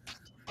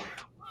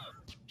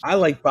 I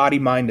like body,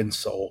 mind, and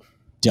soul.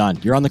 Done.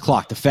 You're on the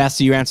clock. The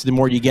faster you answer, the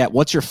more you get.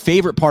 What's your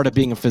favorite part of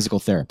being a physical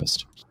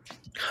therapist?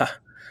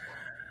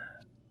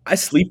 I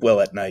sleep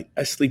well at night.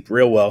 I sleep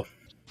real well.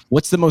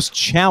 What's the most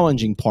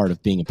challenging part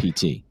of being a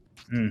PT?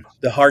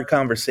 The hard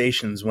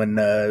conversations when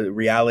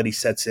reality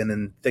sets in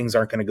and things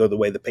aren't going to go the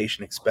way the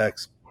patient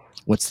expects.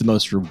 What's the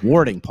most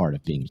rewarding part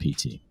of being a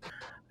PT?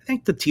 I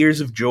think the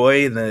tears of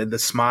joy and the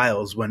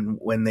smiles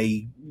when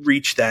they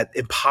reach that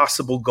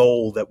impossible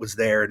goal that was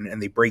there and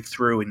they break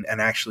through and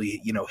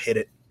actually, hit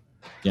it.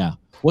 Yeah.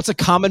 What's a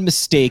common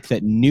mistake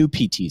that new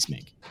PTs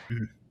make?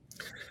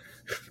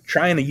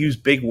 Trying to use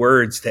big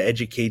words to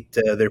educate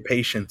their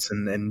patients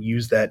and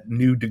use that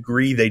new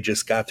degree they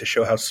just got to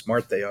show how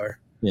smart they are.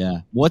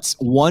 Yeah. What's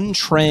one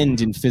trend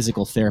in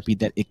physical therapy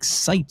that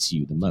excites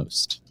you the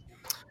most?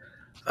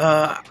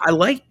 I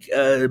like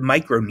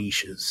micro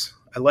niches.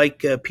 I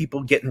like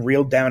people getting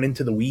real down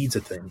into the weeds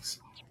of things.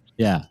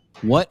 Yeah.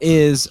 What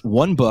is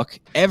one book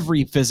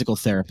every physical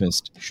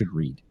therapist should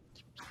read?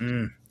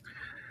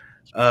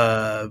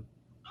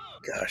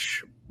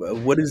 Gosh.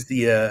 What is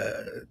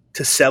the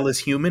To Sell is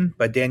Human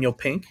by Daniel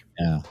Pink?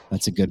 Yeah,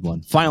 that's a good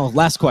one.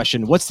 Last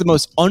question. What's the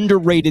most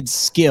underrated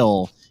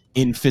skill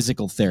in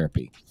physical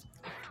therapy?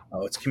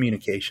 Oh, it's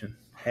communication.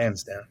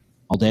 Hands down.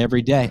 All day,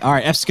 every day. All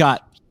right, F.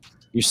 Scott.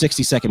 Your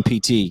 60-second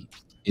PT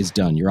is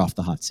done. You're off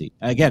the hot seat.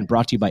 Again,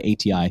 brought to you by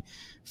ATI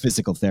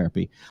Physical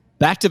Therapy.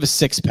 Back to the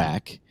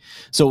six-pack.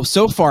 So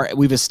far,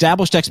 we've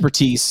established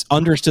expertise,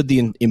 understood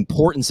the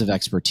importance of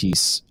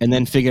expertise, and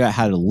then figured out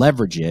how to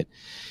leverage it.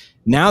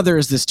 Now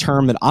there's this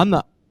term that I'm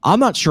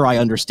not sure I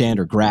understand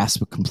or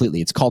grasp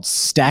completely. It's called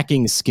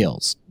stacking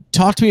skills.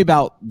 Talk to me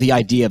about the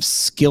idea of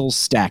skill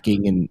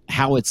stacking and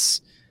how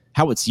it's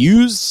how it's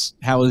used,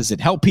 how does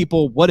it help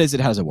people? What is it?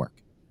 How does it work?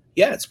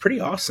 Yeah, it's pretty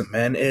awesome,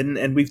 man.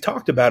 And we've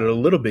talked about it a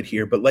little bit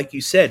here, but like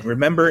you said,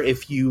 remember,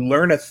 if you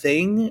learn a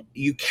thing,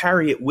 you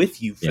carry it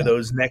with you for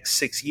those next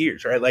 6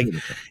 years, right? Like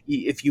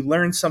if you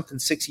learned something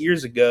 6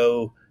 years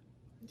ago,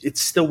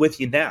 it's still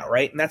with you now,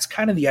 right? And that's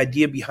kind of the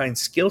idea behind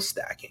skill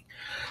stacking.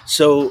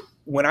 So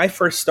when I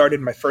first started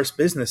my first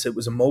business, it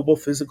was a mobile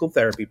physical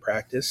therapy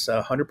practice,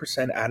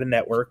 100% out of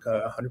network,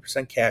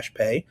 100% cash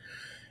pay.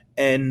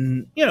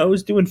 And, it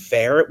was doing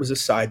fair. It was a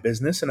side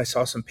business and I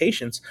saw some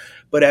patients.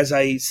 But as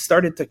I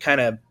started to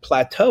kind of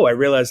plateau, I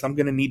realized I'm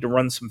going to need to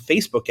run some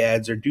Facebook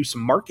ads or do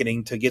some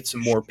marketing to get some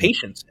more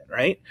patients in,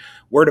 right?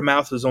 Word of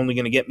mouth was only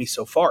going to get me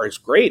so far. It's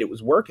great. It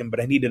was working, but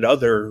I needed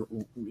other,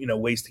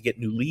 ways to get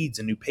new leads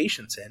and new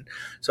patients in.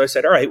 So I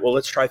said, all right, well,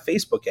 let's try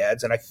Facebook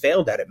ads. And I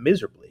failed at it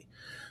miserably.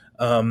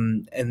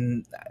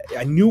 And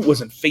I knew it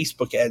wasn't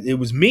Facebook ads. It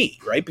was me,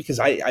 right? Because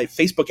I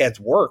Facebook ads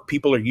work.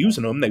 People are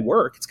using them. They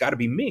work. It's got to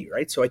be me,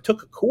 right? So I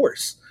took a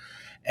course,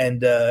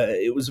 and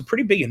it was a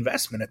pretty big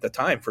investment at the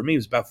time. For me, it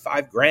was about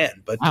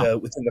 $5,000. But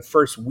within the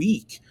first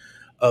week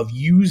of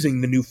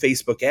using the new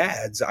Facebook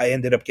ads, I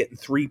ended up getting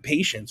 3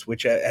 patients,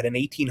 which at an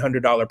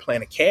 $1,800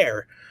 plan of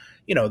care,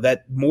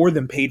 that more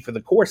than paid for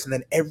the course. And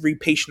then every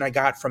patient I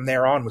got from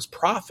there on was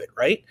profit,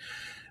 right?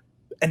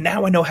 And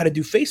now I know how to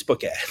do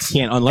Facebook ads.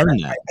 Can't unlearn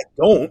that. I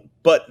don't,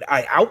 but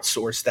I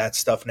outsource that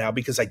stuff now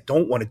because I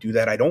don't want to do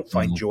that. I don't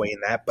find joy in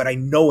that, but I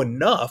know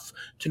enough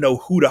to know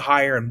who to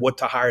hire and what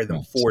to hire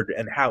them for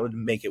and how to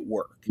make it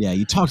work. Yeah,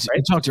 you talked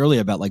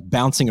earlier about like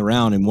bouncing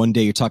around, and one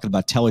day you're talking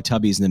about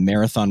Teletubbies and then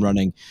marathon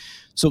running.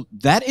 So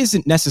that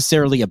isn't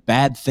necessarily a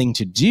bad thing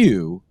to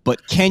do,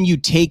 but can you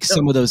take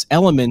some of those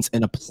elements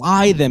and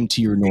apply them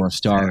to your North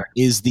Star?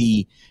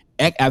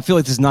 I feel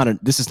like this is not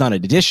an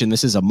addition.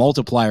 This is a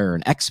multiplier,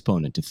 an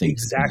exponent to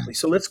things. Exactly.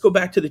 So let's go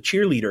back to the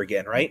cheerleader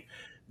again, right?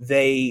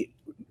 They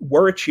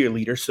were a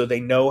cheerleader, so they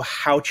know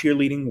how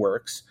cheerleading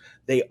works.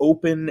 They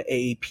open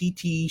a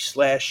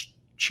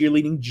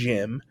PT/cheerleading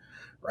gym,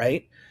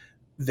 right?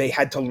 They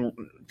had to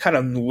kind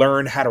of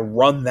learn how to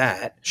run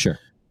that. Sure.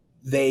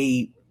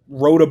 They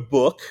wrote a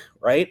book,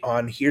 right,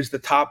 on here's the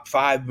top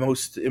 5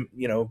 most,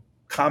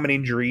 common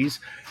injuries.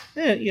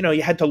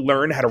 You had to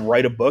learn how to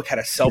write a book, how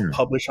to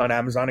self-publish on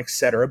Amazon,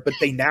 etc. But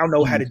they now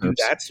know how to do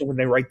that. So when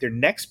they write their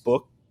next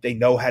book, they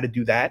know how to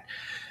do that.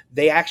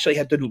 They actually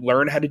had to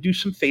learn how to do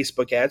some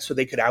Facebook ads so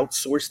they could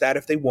outsource that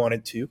if they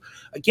wanted to.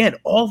 Again,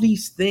 all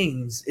these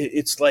things,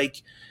 it's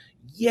like,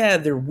 yeah,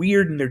 they're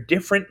weird and they're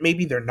different.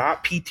 Maybe they're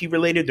not PT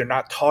related. They're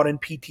not taught in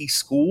PT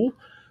school,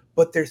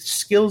 but they're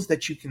skills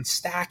that you can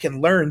stack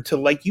and learn to,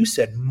 like you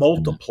said,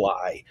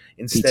 multiply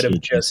instead of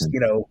just,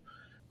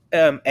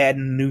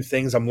 adding new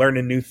things. I'm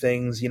learning new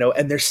things,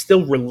 and they're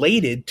still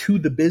related to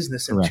the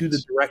business and to the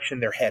direction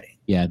they're heading.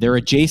 Yeah, they're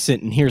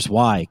adjacent, and here's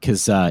why.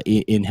 Because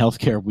in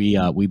healthcare,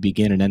 we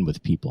begin and end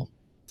with people.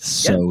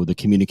 So the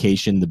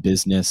communication, the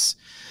business,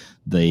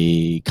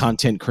 the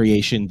content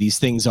creation, these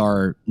things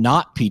are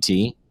not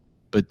PT,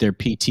 but they're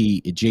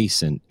PT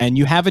adjacent. And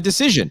you have a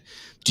decision.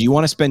 Do you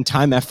want to spend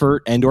time,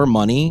 effort, and or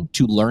money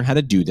to learn how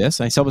to do this?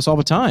 I tell this all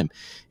the time.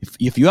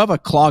 If you have a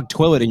clogged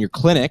toilet in your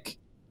clinic,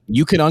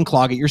 you can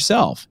unclog it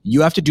yourself.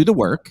 You have to do the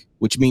work,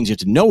 which means you have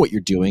to know what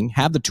you're doing,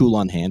 have the tool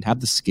on hand,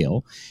 have the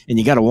skill, and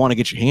you got to want to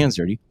get your hands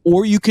dirty.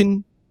 Or you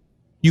can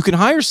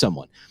hire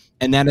someone,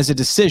 and that is a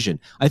decision.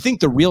 I think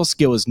the real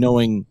skill is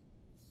knowing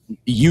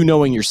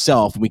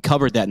yourself. We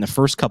covered that in the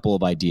first couple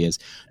of ideas,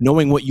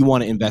 knowing what you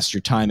want to invest your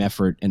time,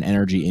 effort, and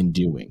energy in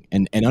doing,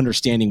 and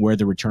understanding where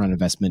the return on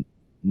investment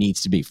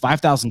needs to be.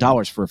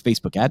 $5,000 for a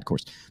Facebook ad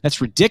course.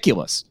 That's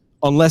ridiculous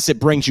unless it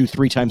brings you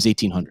 3 times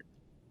 1,800.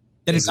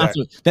 Then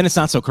it's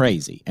not so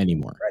crazy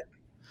anymore. Right.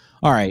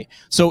 All right.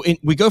 So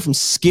we go from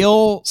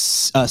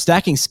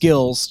stacking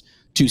skills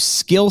to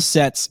skill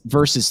sets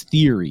versus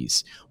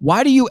theories.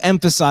 Why do you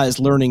emphasize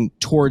learning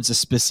towards a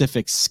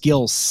specific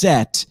skill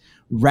set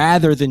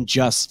rather than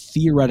just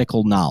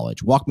theoretical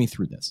knowledge? Walk me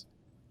through this.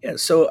 Yeah.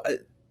 So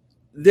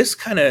this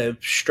kind of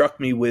struck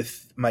me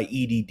with my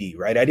EDD,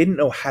 right? I didn't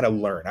know how to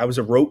learn. I was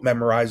a rote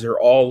memorizer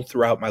all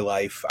throughout my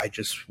life. I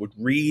just would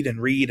read and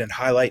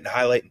highlight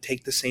and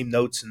take the same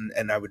notes,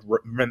 and I would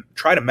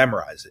try to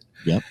memorize it.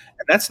 Yep.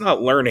 And that's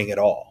not learning at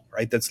all,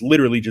 right? That's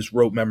literally just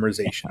rote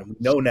memorization. And we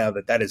know now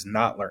that is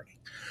not learning.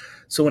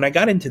 So when I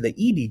got into the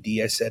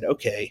EDD, I said,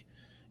 okay,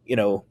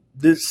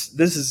 this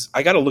is,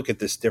 I got to look at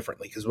this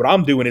differently because what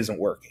I'm doing isn't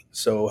working.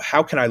 So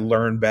how can I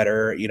learn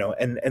better?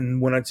 And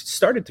when I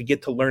started to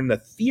get to learn the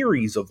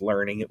theories of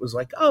learning, it was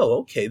like, oh,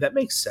 okay, that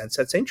makes sense.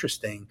 That's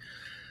interesting.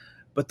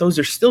 But those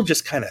are still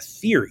just kind of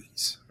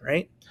theories,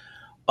 right?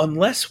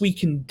 Unless we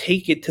can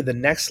take it to the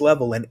next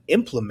level and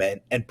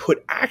implement and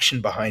put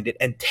action behind it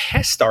and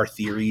test our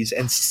theories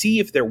and see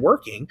if they're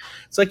working.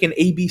 It's like an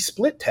A/B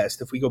split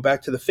test. If we go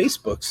back to the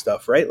Facebook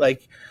stuff, right?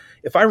 Like,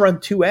 if I run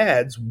 2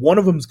 ads, one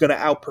of them is going to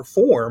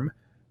outperform,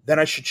 then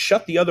I should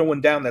shut the other one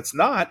down that's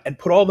not and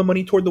put all the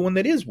money toward the one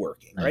that is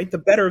working, right? The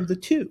better of the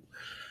two.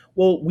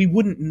 Well, we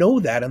wouldn't know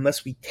that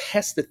unless we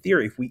test the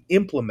theory, if we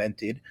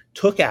implemented,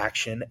 took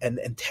action, and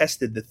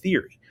tested the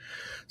theory.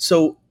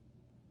 So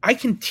I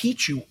can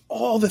teach you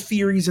all the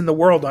theories in the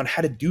world on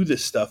how to do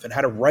this stuff and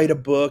how to write a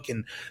book,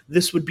 and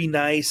this would be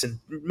nice, and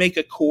make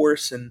a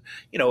course, and,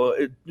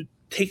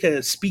 take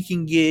a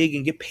speaking gig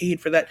and get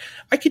paid for that.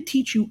 I could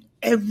teach you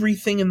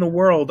everything in the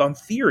world on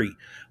theory,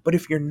 but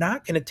if you're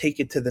not going to take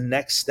it to the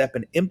next step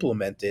and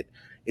implement it,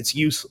 it's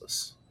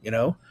useless,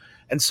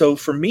 And so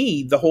for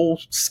me, the whole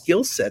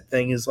skill set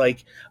thing is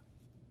like,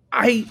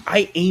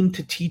 I aim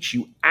to teach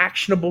you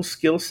actionable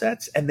skill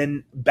sets and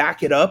then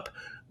back it up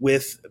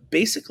with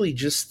basically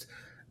just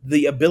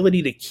the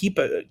ability to keep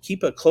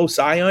a close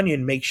eye on you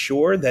and make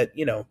sure that,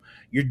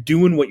 you're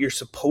doing what you're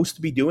supposed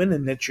to be doing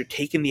and that you're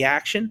taking the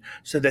action,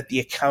 so that the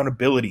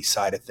accountability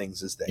side of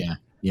things is there. Yeah.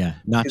 Yeah.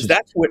 Not Because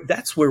just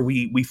that's where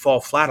we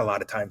fall flat a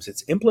lot of times.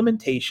 It's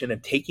implementation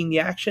and taking the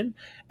action,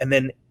 and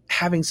then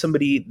having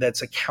somebody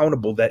that's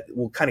accountable that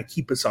will kind of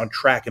keep us on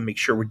track and make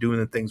sure we're doing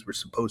the things we're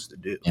supposed to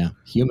do. Yeah,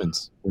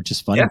 humans. We're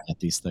just funny at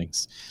these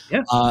things.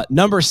 Yeah.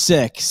 Number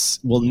 6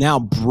 will now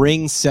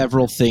bring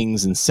several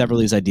things and several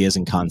of these ideas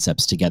and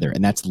concepts together,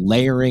 and that's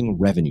layering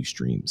revenue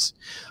streams.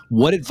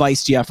 What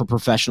advice do you have for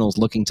professionals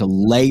looking to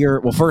layer?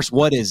 Well, first,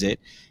 what is it?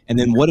 And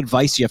then what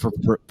advice do you have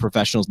for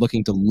professionals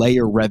looking to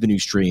layer revenue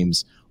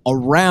streams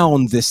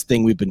around this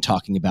thing we've been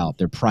talking about,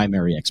 their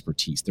primary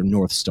expertise, their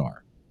North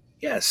Star?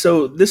 Yeah,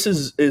 so this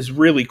is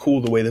really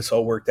cool the way this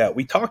all worked out.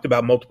 We talked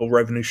about multiple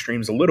revenue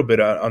streams a little bit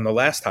on the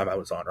last time I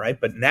was on, right?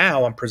 But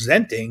now I'm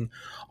presenting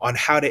on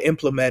how to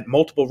implement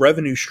multiple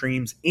revenue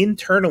streams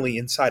internally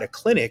inside a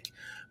clinic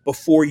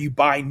before you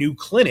buy new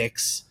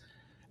clinics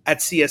at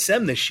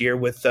CSM this year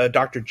with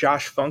Dr.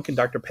 Josh Funk and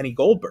Dr. Penny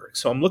Goldberg.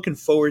 So I'm looking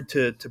forward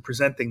to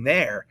presenting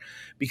there,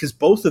 because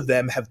both of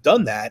them have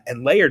done that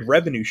and layered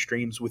revenue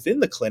streams within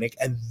the clinic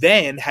and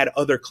then had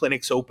other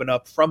clinics open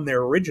up from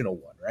their original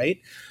one, right?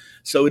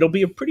 So it'll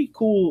be a pretty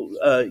cool,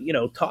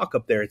 talk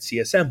up there at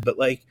CSM. But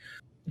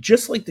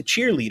just like the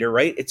cheerleader,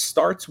 right? It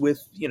starts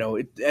with,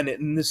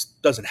 and this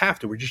doesn't have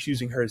to, we're just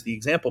using her as the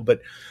example,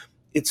 but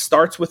it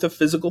starts with a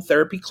physical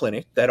therapy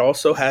clinic that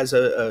also has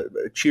a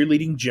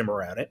cheerleading gym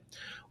around it.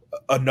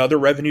 Another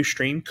revenue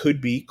stream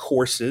could be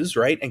courses,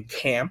 right? And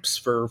camps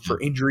for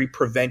injury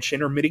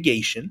prevention or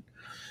mitigation.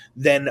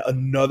 Then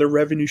another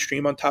revenue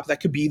stream on top of that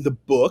could be the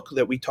book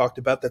that we talked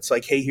about. That's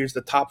like, hey, here's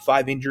the top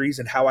 5 injuries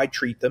and how I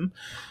treat them.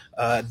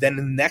 Then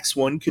the next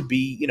one could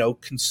be,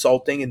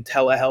 consulting and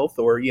telehealth,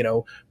 or,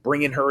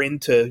 bringing her in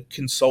to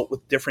consult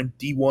with different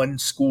D1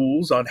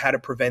 schools on how to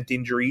prevent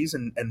injuries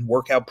and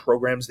workout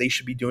programs they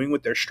should be doing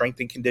with their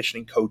strength and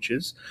conditioning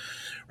coaches,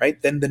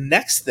 right? Then the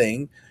next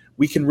thing,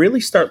 we can really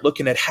start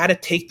looking at how to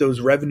take those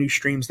revenue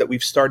streams that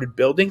we've started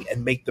building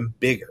and make them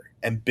bigger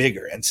and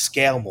bigger and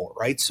scale more,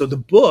 right? So the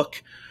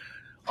book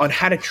on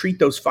how to treat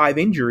those 5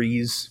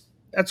 injuries,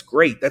 that's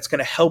great. That's going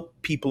to help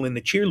people in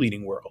the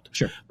cheerleading world.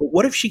 Sure. But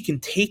what if she can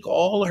take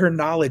all her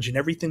knowledge and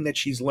everything that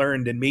she's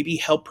learned and maybe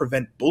help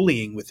prevent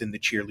bullying within the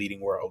cheerleading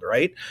world,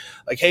 right?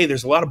 Like, hey,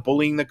 there's a lot of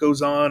bullying that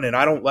goes on and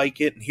I don't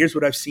like it. And here's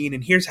what I've seen.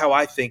 And here's how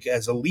I think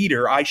as a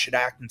leader, I should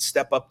act and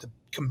step up to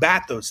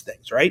combat those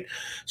things, right?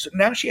 So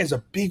now she has a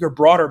bigger,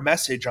 broader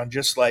message on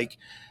just like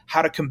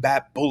how to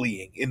combat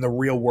bullying in the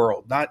real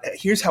world. Not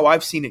here's how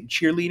I've seen it in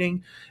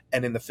cheerleading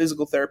and in the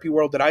physical therapy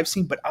world that I've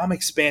seen, but I'm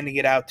expanding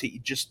it out to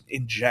just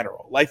in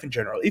general, life in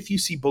general. If you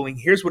see bullying,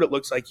 here's what it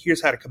looks like.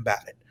 Here's how to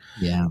combat it.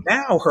 Yeah.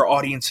 Now her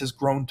audience has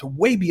grown to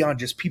way beyond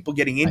just people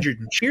getting injured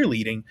in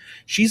cheerleading.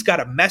 She's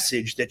got a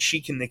message that she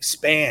can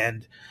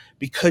expand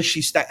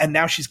because and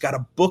now she's got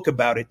a book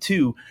about it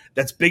too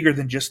that's bigger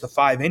than just the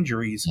 5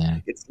 injuries. Yeah.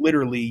 It's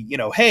literally,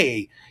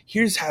 hey,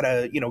 here's how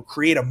to,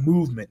 create a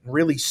movement and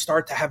really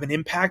start to have an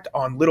impact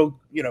on little,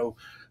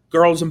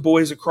 girls and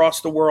boys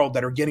across the world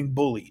that are getting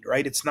bullied,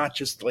 right? It's not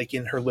just like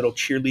in her little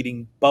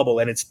cheerleading bubble,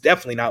 and it's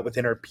definitely not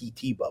within her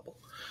PT bubble.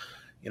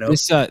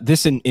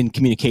 This in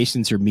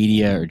communications or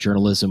media or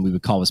journalism, we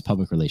would call this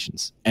public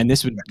relations, and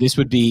this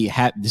would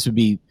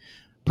be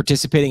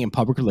participating in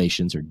public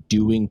relations or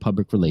doing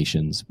public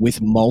relations with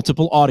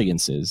multiple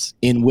audiences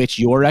in which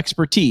your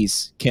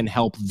expertise can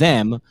help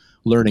them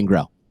learn and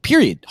grow.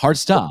 Period. Hard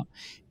stop.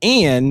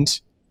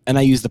 And I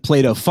use the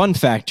Play-Doh Fun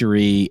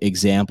Factory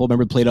example.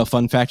 Remember Play-Doh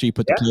Fun Factory? You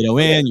put the Play-Doh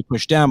in, you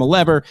push down a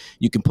lever,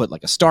 you can put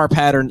like a star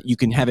pattern, you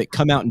can have it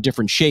come out in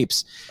different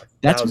shapes.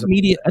 That's what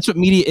media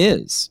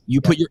is.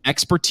 You put your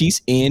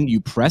expertise in,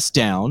 you press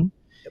down,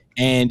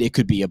 and it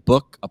could be a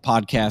book, a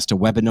podcast, a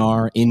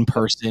webinar, in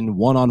person,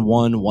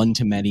 one-on-one,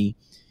 one-to-many.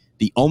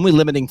 The only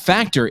limiting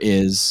factor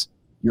is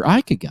your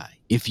ikigai.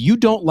 If you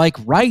don't like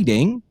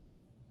writing,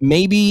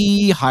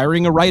 maybe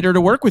hiring a writer to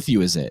work with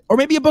you is it. Or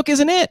maybe a book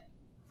isn't it.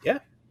 Yeah.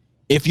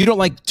 If you don't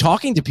like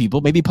talking to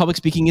people, maybe public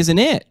speaking isn't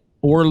it.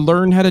 Or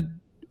learn how to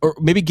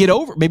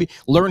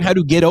learn how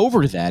to get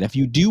over that if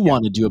you do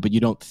want to do it, but you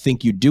don't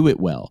think you do it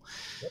well.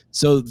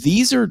 So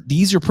these are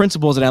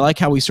principles, and I like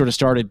how we sort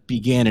of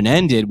began and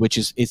ended, which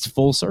is it's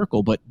full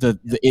circle, but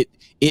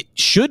it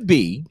should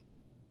be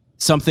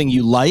something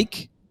you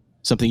like,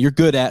 something you're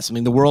good at,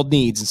 something the world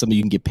needs, and something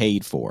you can get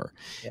paid for.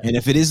 Yeah. And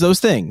if it is those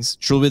things,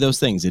 truly those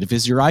things, and if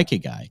it's your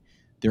ikigai,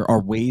 there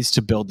are ways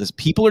to build this.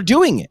 People are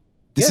doing it.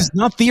 This is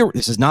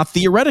not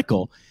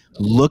theoretical.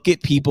 Look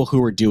at people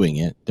who are doing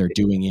it. They're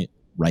doing it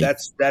right.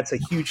 That's a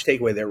huge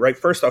takeaway there, right?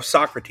 First off,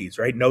 Socrates,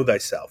 right? Know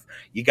thyself.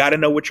 You got to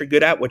know what you're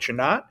good at, what you're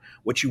not,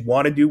 what you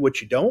want to do,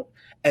 what you don't.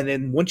 And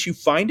then once you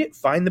find it,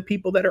 find the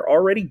people that are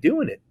already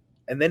doing it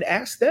and then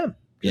ask them.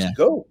 Just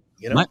go,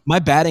 My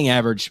batting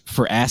average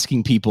for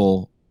asking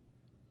people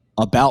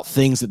about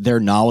things that they're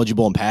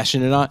knowledgeable and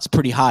passionate on, it's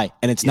pretty high.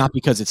 And it's not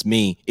because it's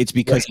me. It's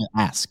because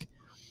I ask.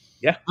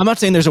 Yeah. I'm not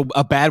saying there's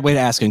a bad way to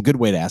ask and a good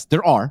way to ask.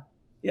 There are.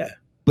 Yeah.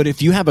 But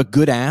if you have a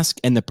good ask,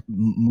 and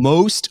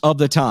most of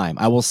the time,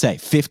 I will say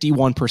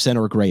 51%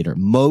 or greater,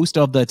 most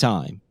of the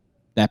time,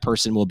 that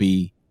person will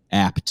be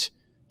apt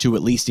to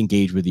at least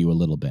engage with you a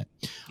little bit.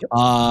 Yep.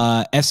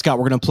 F. Scott,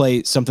 we're going to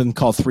play something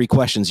called 3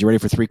 questions. You ready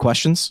for 3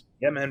 questions?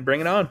 Yeah, man,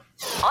 bring it on.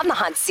 On the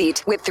hot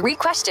seat with 3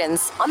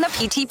 questions on the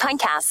PT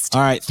Pintcast.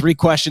 All right, 3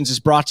 questions is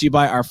brought to you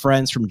by our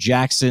friends from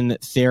Jackson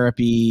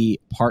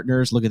Therapy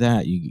Partners. Look at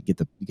that. You get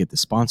the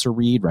sponsor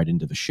read right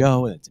into the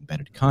show, and it's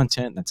embedded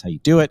content. That's how you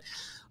do it.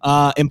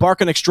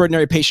 Embark on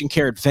extraordinary patient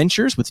care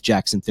adventures with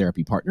Jackson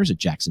Therapy Partners at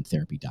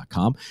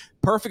jacksontherapy.com.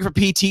 Perfect for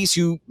PTs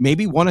who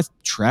maybe want to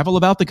travel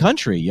about the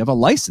country. You have a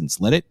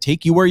license. Let it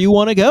take you where you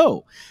want to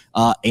go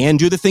and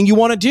do the thing you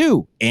want to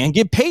do and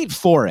get paid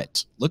for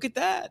it. Look at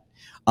that.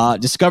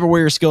 Discover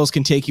where your skills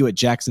can take you at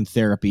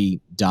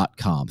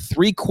jacksontherapy.com.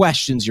 3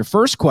 questions. Your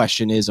first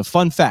question is a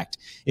fun fact.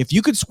 If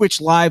you could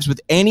switch lives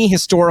with any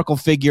historical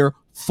figure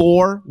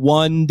for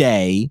one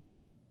day,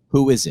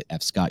 who is it,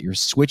 F. Scott? You're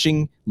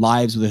switching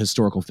lives with a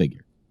historical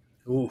figure.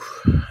 Ooh,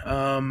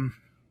 I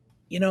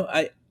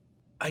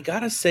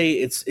gotta say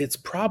it's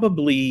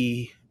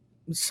probably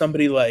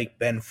somebody like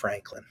Ben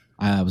Franklin.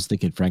 I was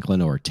thinking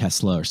Franklin or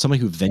Tesla or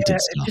somebody who invented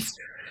stuff.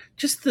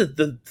 Just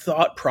the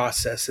thought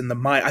process in the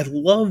mind. I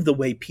love the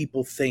way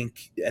people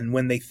think, and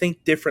when they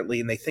think differently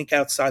and they think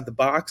outside the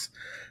box,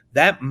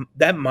 that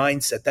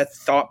mindset, that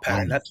thought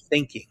pattern, that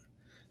thinking,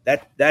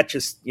 that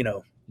just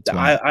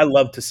I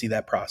love to see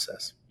that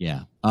process.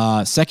 Yeah.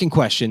 Second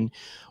question.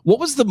 What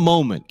was the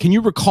moment? Can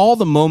you recall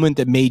the moment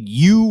that made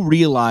you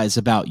realize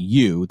about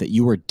you that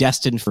you were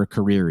destined for a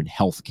career in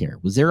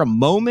healthcare? Was there a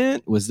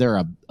moment? Was there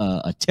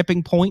a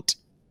tipping point?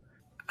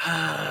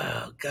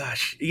 Oh,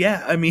 gosh.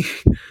 Yeah. I mean,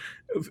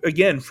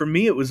 again, for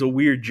me, it was a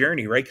weird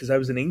journey, right? Because I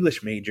was an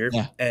English major,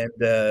 and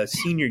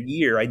senior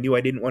year, I knew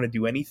I didn't want to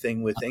do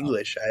anything with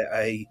English.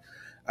 I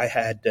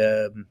had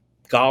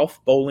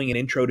golf, bowling, and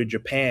intro to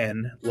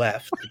Japan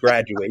left to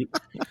graduate.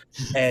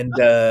 And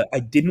I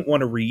didn't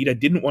want to read. I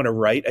didn't want to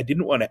write. I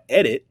didn't want to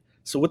edit.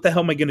 So what the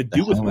hell am I going to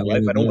do with my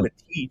life? I don't want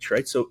to teach,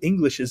 right? So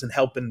English isn't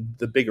helping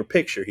the bigger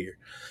picture here.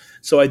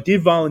 So I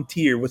did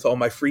volunteer with all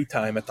my free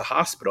time at the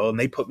hospital, and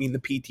they put me in the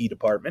PT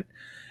department.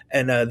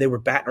 And they were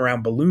batting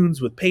around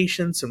balloons with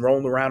patients and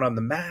rolling around on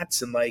the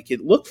mats. And like, it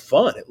looked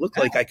fun. It looked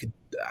like I could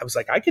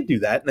do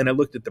that. And then I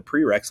looked at the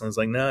prereqs and I was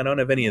like, no, I don't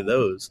have any of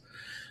those.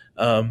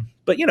 But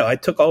I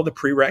took all the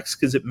prereqs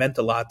because it meant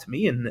a lot to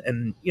me.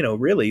 And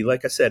really,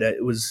 like I said,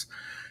 it was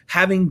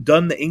having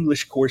done the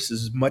English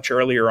courses much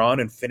earlier on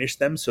and finished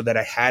them so that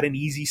I had an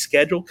easy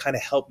schedule kind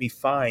of helped me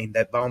find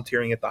that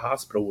volunteering at the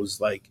hospital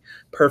was like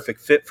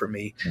perfect fit for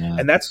me. Yeah.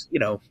 And that's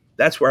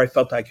where I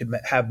felt I could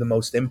have the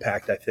most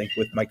impact, I think,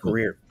 with my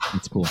career.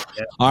 That's cool.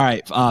 Yeah. All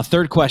right.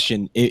 Third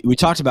question. We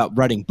talked about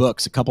writing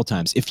books a couple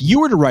times. If you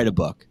were to write a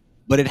book,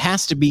 but it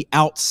has to be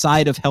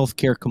outside of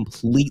healthcare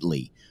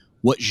completely,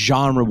 what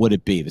genre would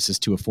it be? This is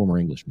to a former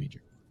English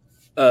major.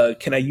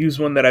 Can I use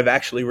one that I've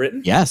actually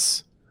written?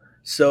 Yes.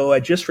 So I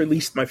just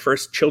released my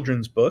first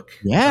children's book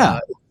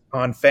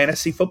on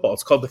fantasy football.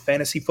 It's called The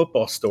Fantasy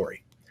Football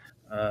Story.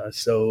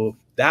 So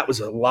that was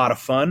a lot of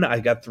fun. I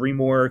got 3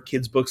 more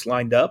kids' books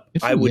lined up.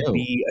 I would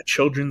be a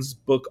children's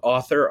book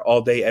author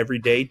all day, every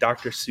day.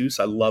 Dr. Seuss,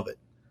 I love it.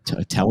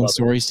 Telling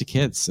stories to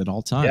kids at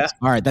all times. Yeah.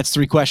 All right, that's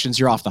 3 questions.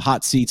 You're off the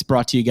hot seats.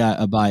 Brought to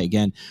you by,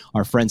 again,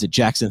 our friends at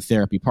Jackson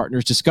Therapy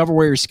Partners. Discover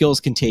where your skills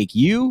can take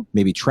you.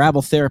 Maybe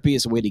travel therapy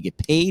is a way to get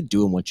paid,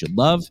 doing what you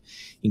love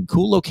in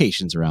cool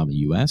locations around the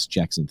U.S.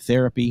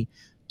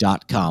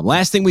 jacksontherapy.com.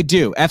 Last thing we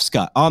do, F.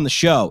 Scott, on the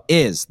show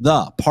is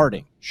the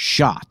parting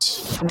shot.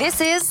 This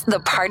is the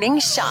parting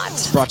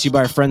shot. Brought to you by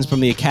our friends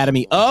from the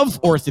Academy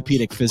of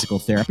Orthopedic Physical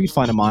Therapy.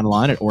 Find them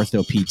online at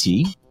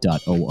orthopt.org.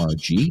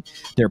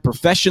 Their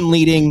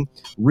profession-leading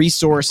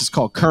resource is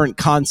called Current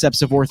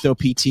Concepts of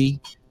OrthoPT.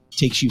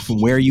 Takes you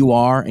from where you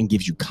are and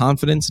gives you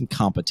confidence and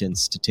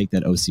competence to take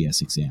that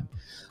OCS exam.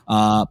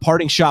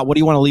 Parting shot, what do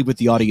you want to leave with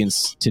the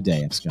audience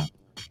today, F. Scott?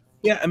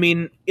 Yeah, I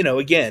mean,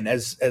 again,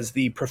 as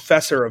the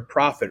professor of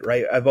profit,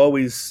 right? I've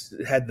always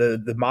had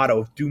the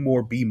motto, do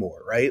more, be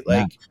more, right?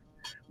 Like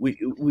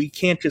we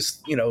can't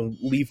just,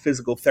 leave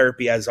physical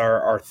therapy as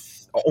our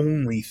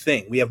only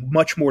thing. We have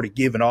much more to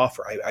give and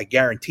offer. I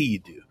guarantee you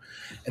do.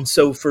 And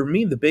so for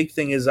me, the big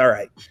thing is, all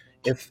right,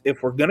 if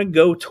we're going to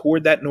go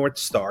toward that North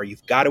Star,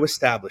 you've got to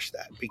establish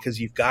that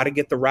because you've got to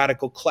get the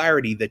radical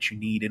clarity that you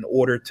need in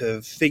order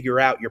to figure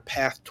out your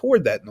path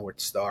toward that North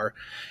Star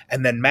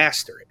and then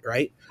master it,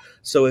 right?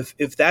 So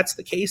if that's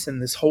the case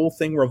and this whole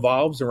thing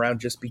revolves around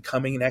just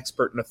becoming an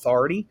expert and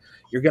authority,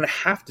 you're going to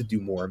have to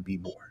do more and be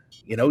more.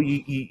 You know,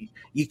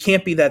 you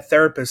can't be that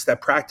therapist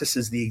that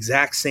practices the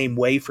exact same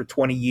way for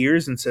 20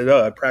 years and said,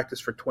 oh, I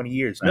practiced for 20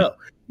 years. Right. No,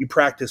 you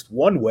practiced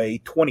one way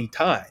 20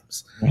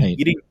 times. Right.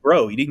 You didn't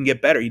grow. You didn't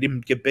get better. You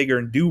didn't get bigger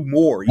and do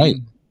more. You Right.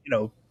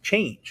 didn't,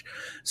 change.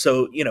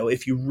 So,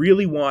 if you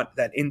really want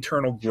that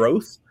internal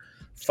growth,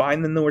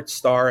 find the North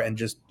Star and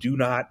just do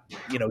not,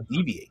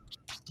 deviate.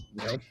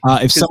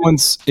 If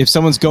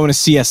someone's going to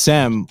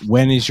CSM,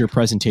 when is your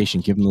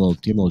presentation? Give them a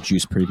little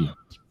juice preview.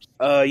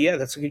 Yeah,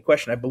 that's a good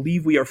question. I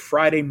believe we are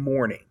Friday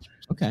morning.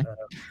 Okay.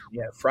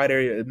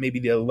 Friday, maybe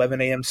the 11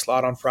 a.m.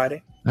 slot on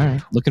Friday. All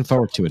right. Looking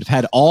forward to it. I've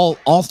had all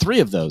three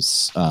of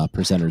those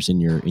presenters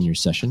in your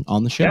session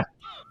on the show. Yeah.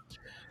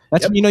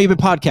 That's when you've been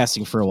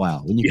podcasting for a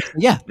while.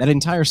 That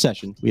entire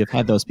session, we have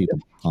had those people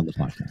on the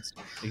podcast.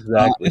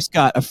 Exactly.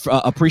 Scott,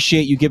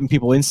 appreciate you giving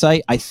people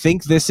insight. I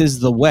think this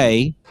is the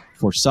way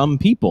for some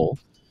people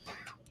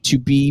to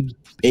be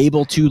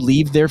able to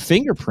leave their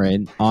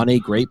fingerprint on a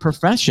great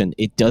profession.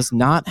 It does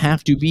not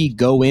have to be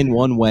go in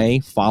one way,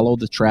 follow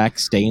the track,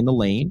 stay in the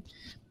lane.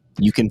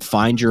 You can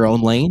find your own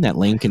lane. That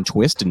lane can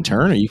twist and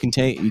turn, or you can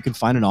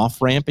find an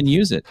off ramp and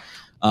use it.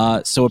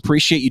 So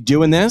appreciate you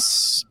doing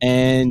this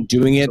and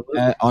doing it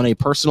on a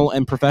personal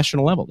and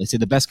professional level. They say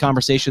the best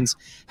conversations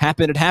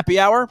happen at happy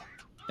hour.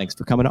 Thanks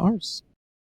for coming to ours.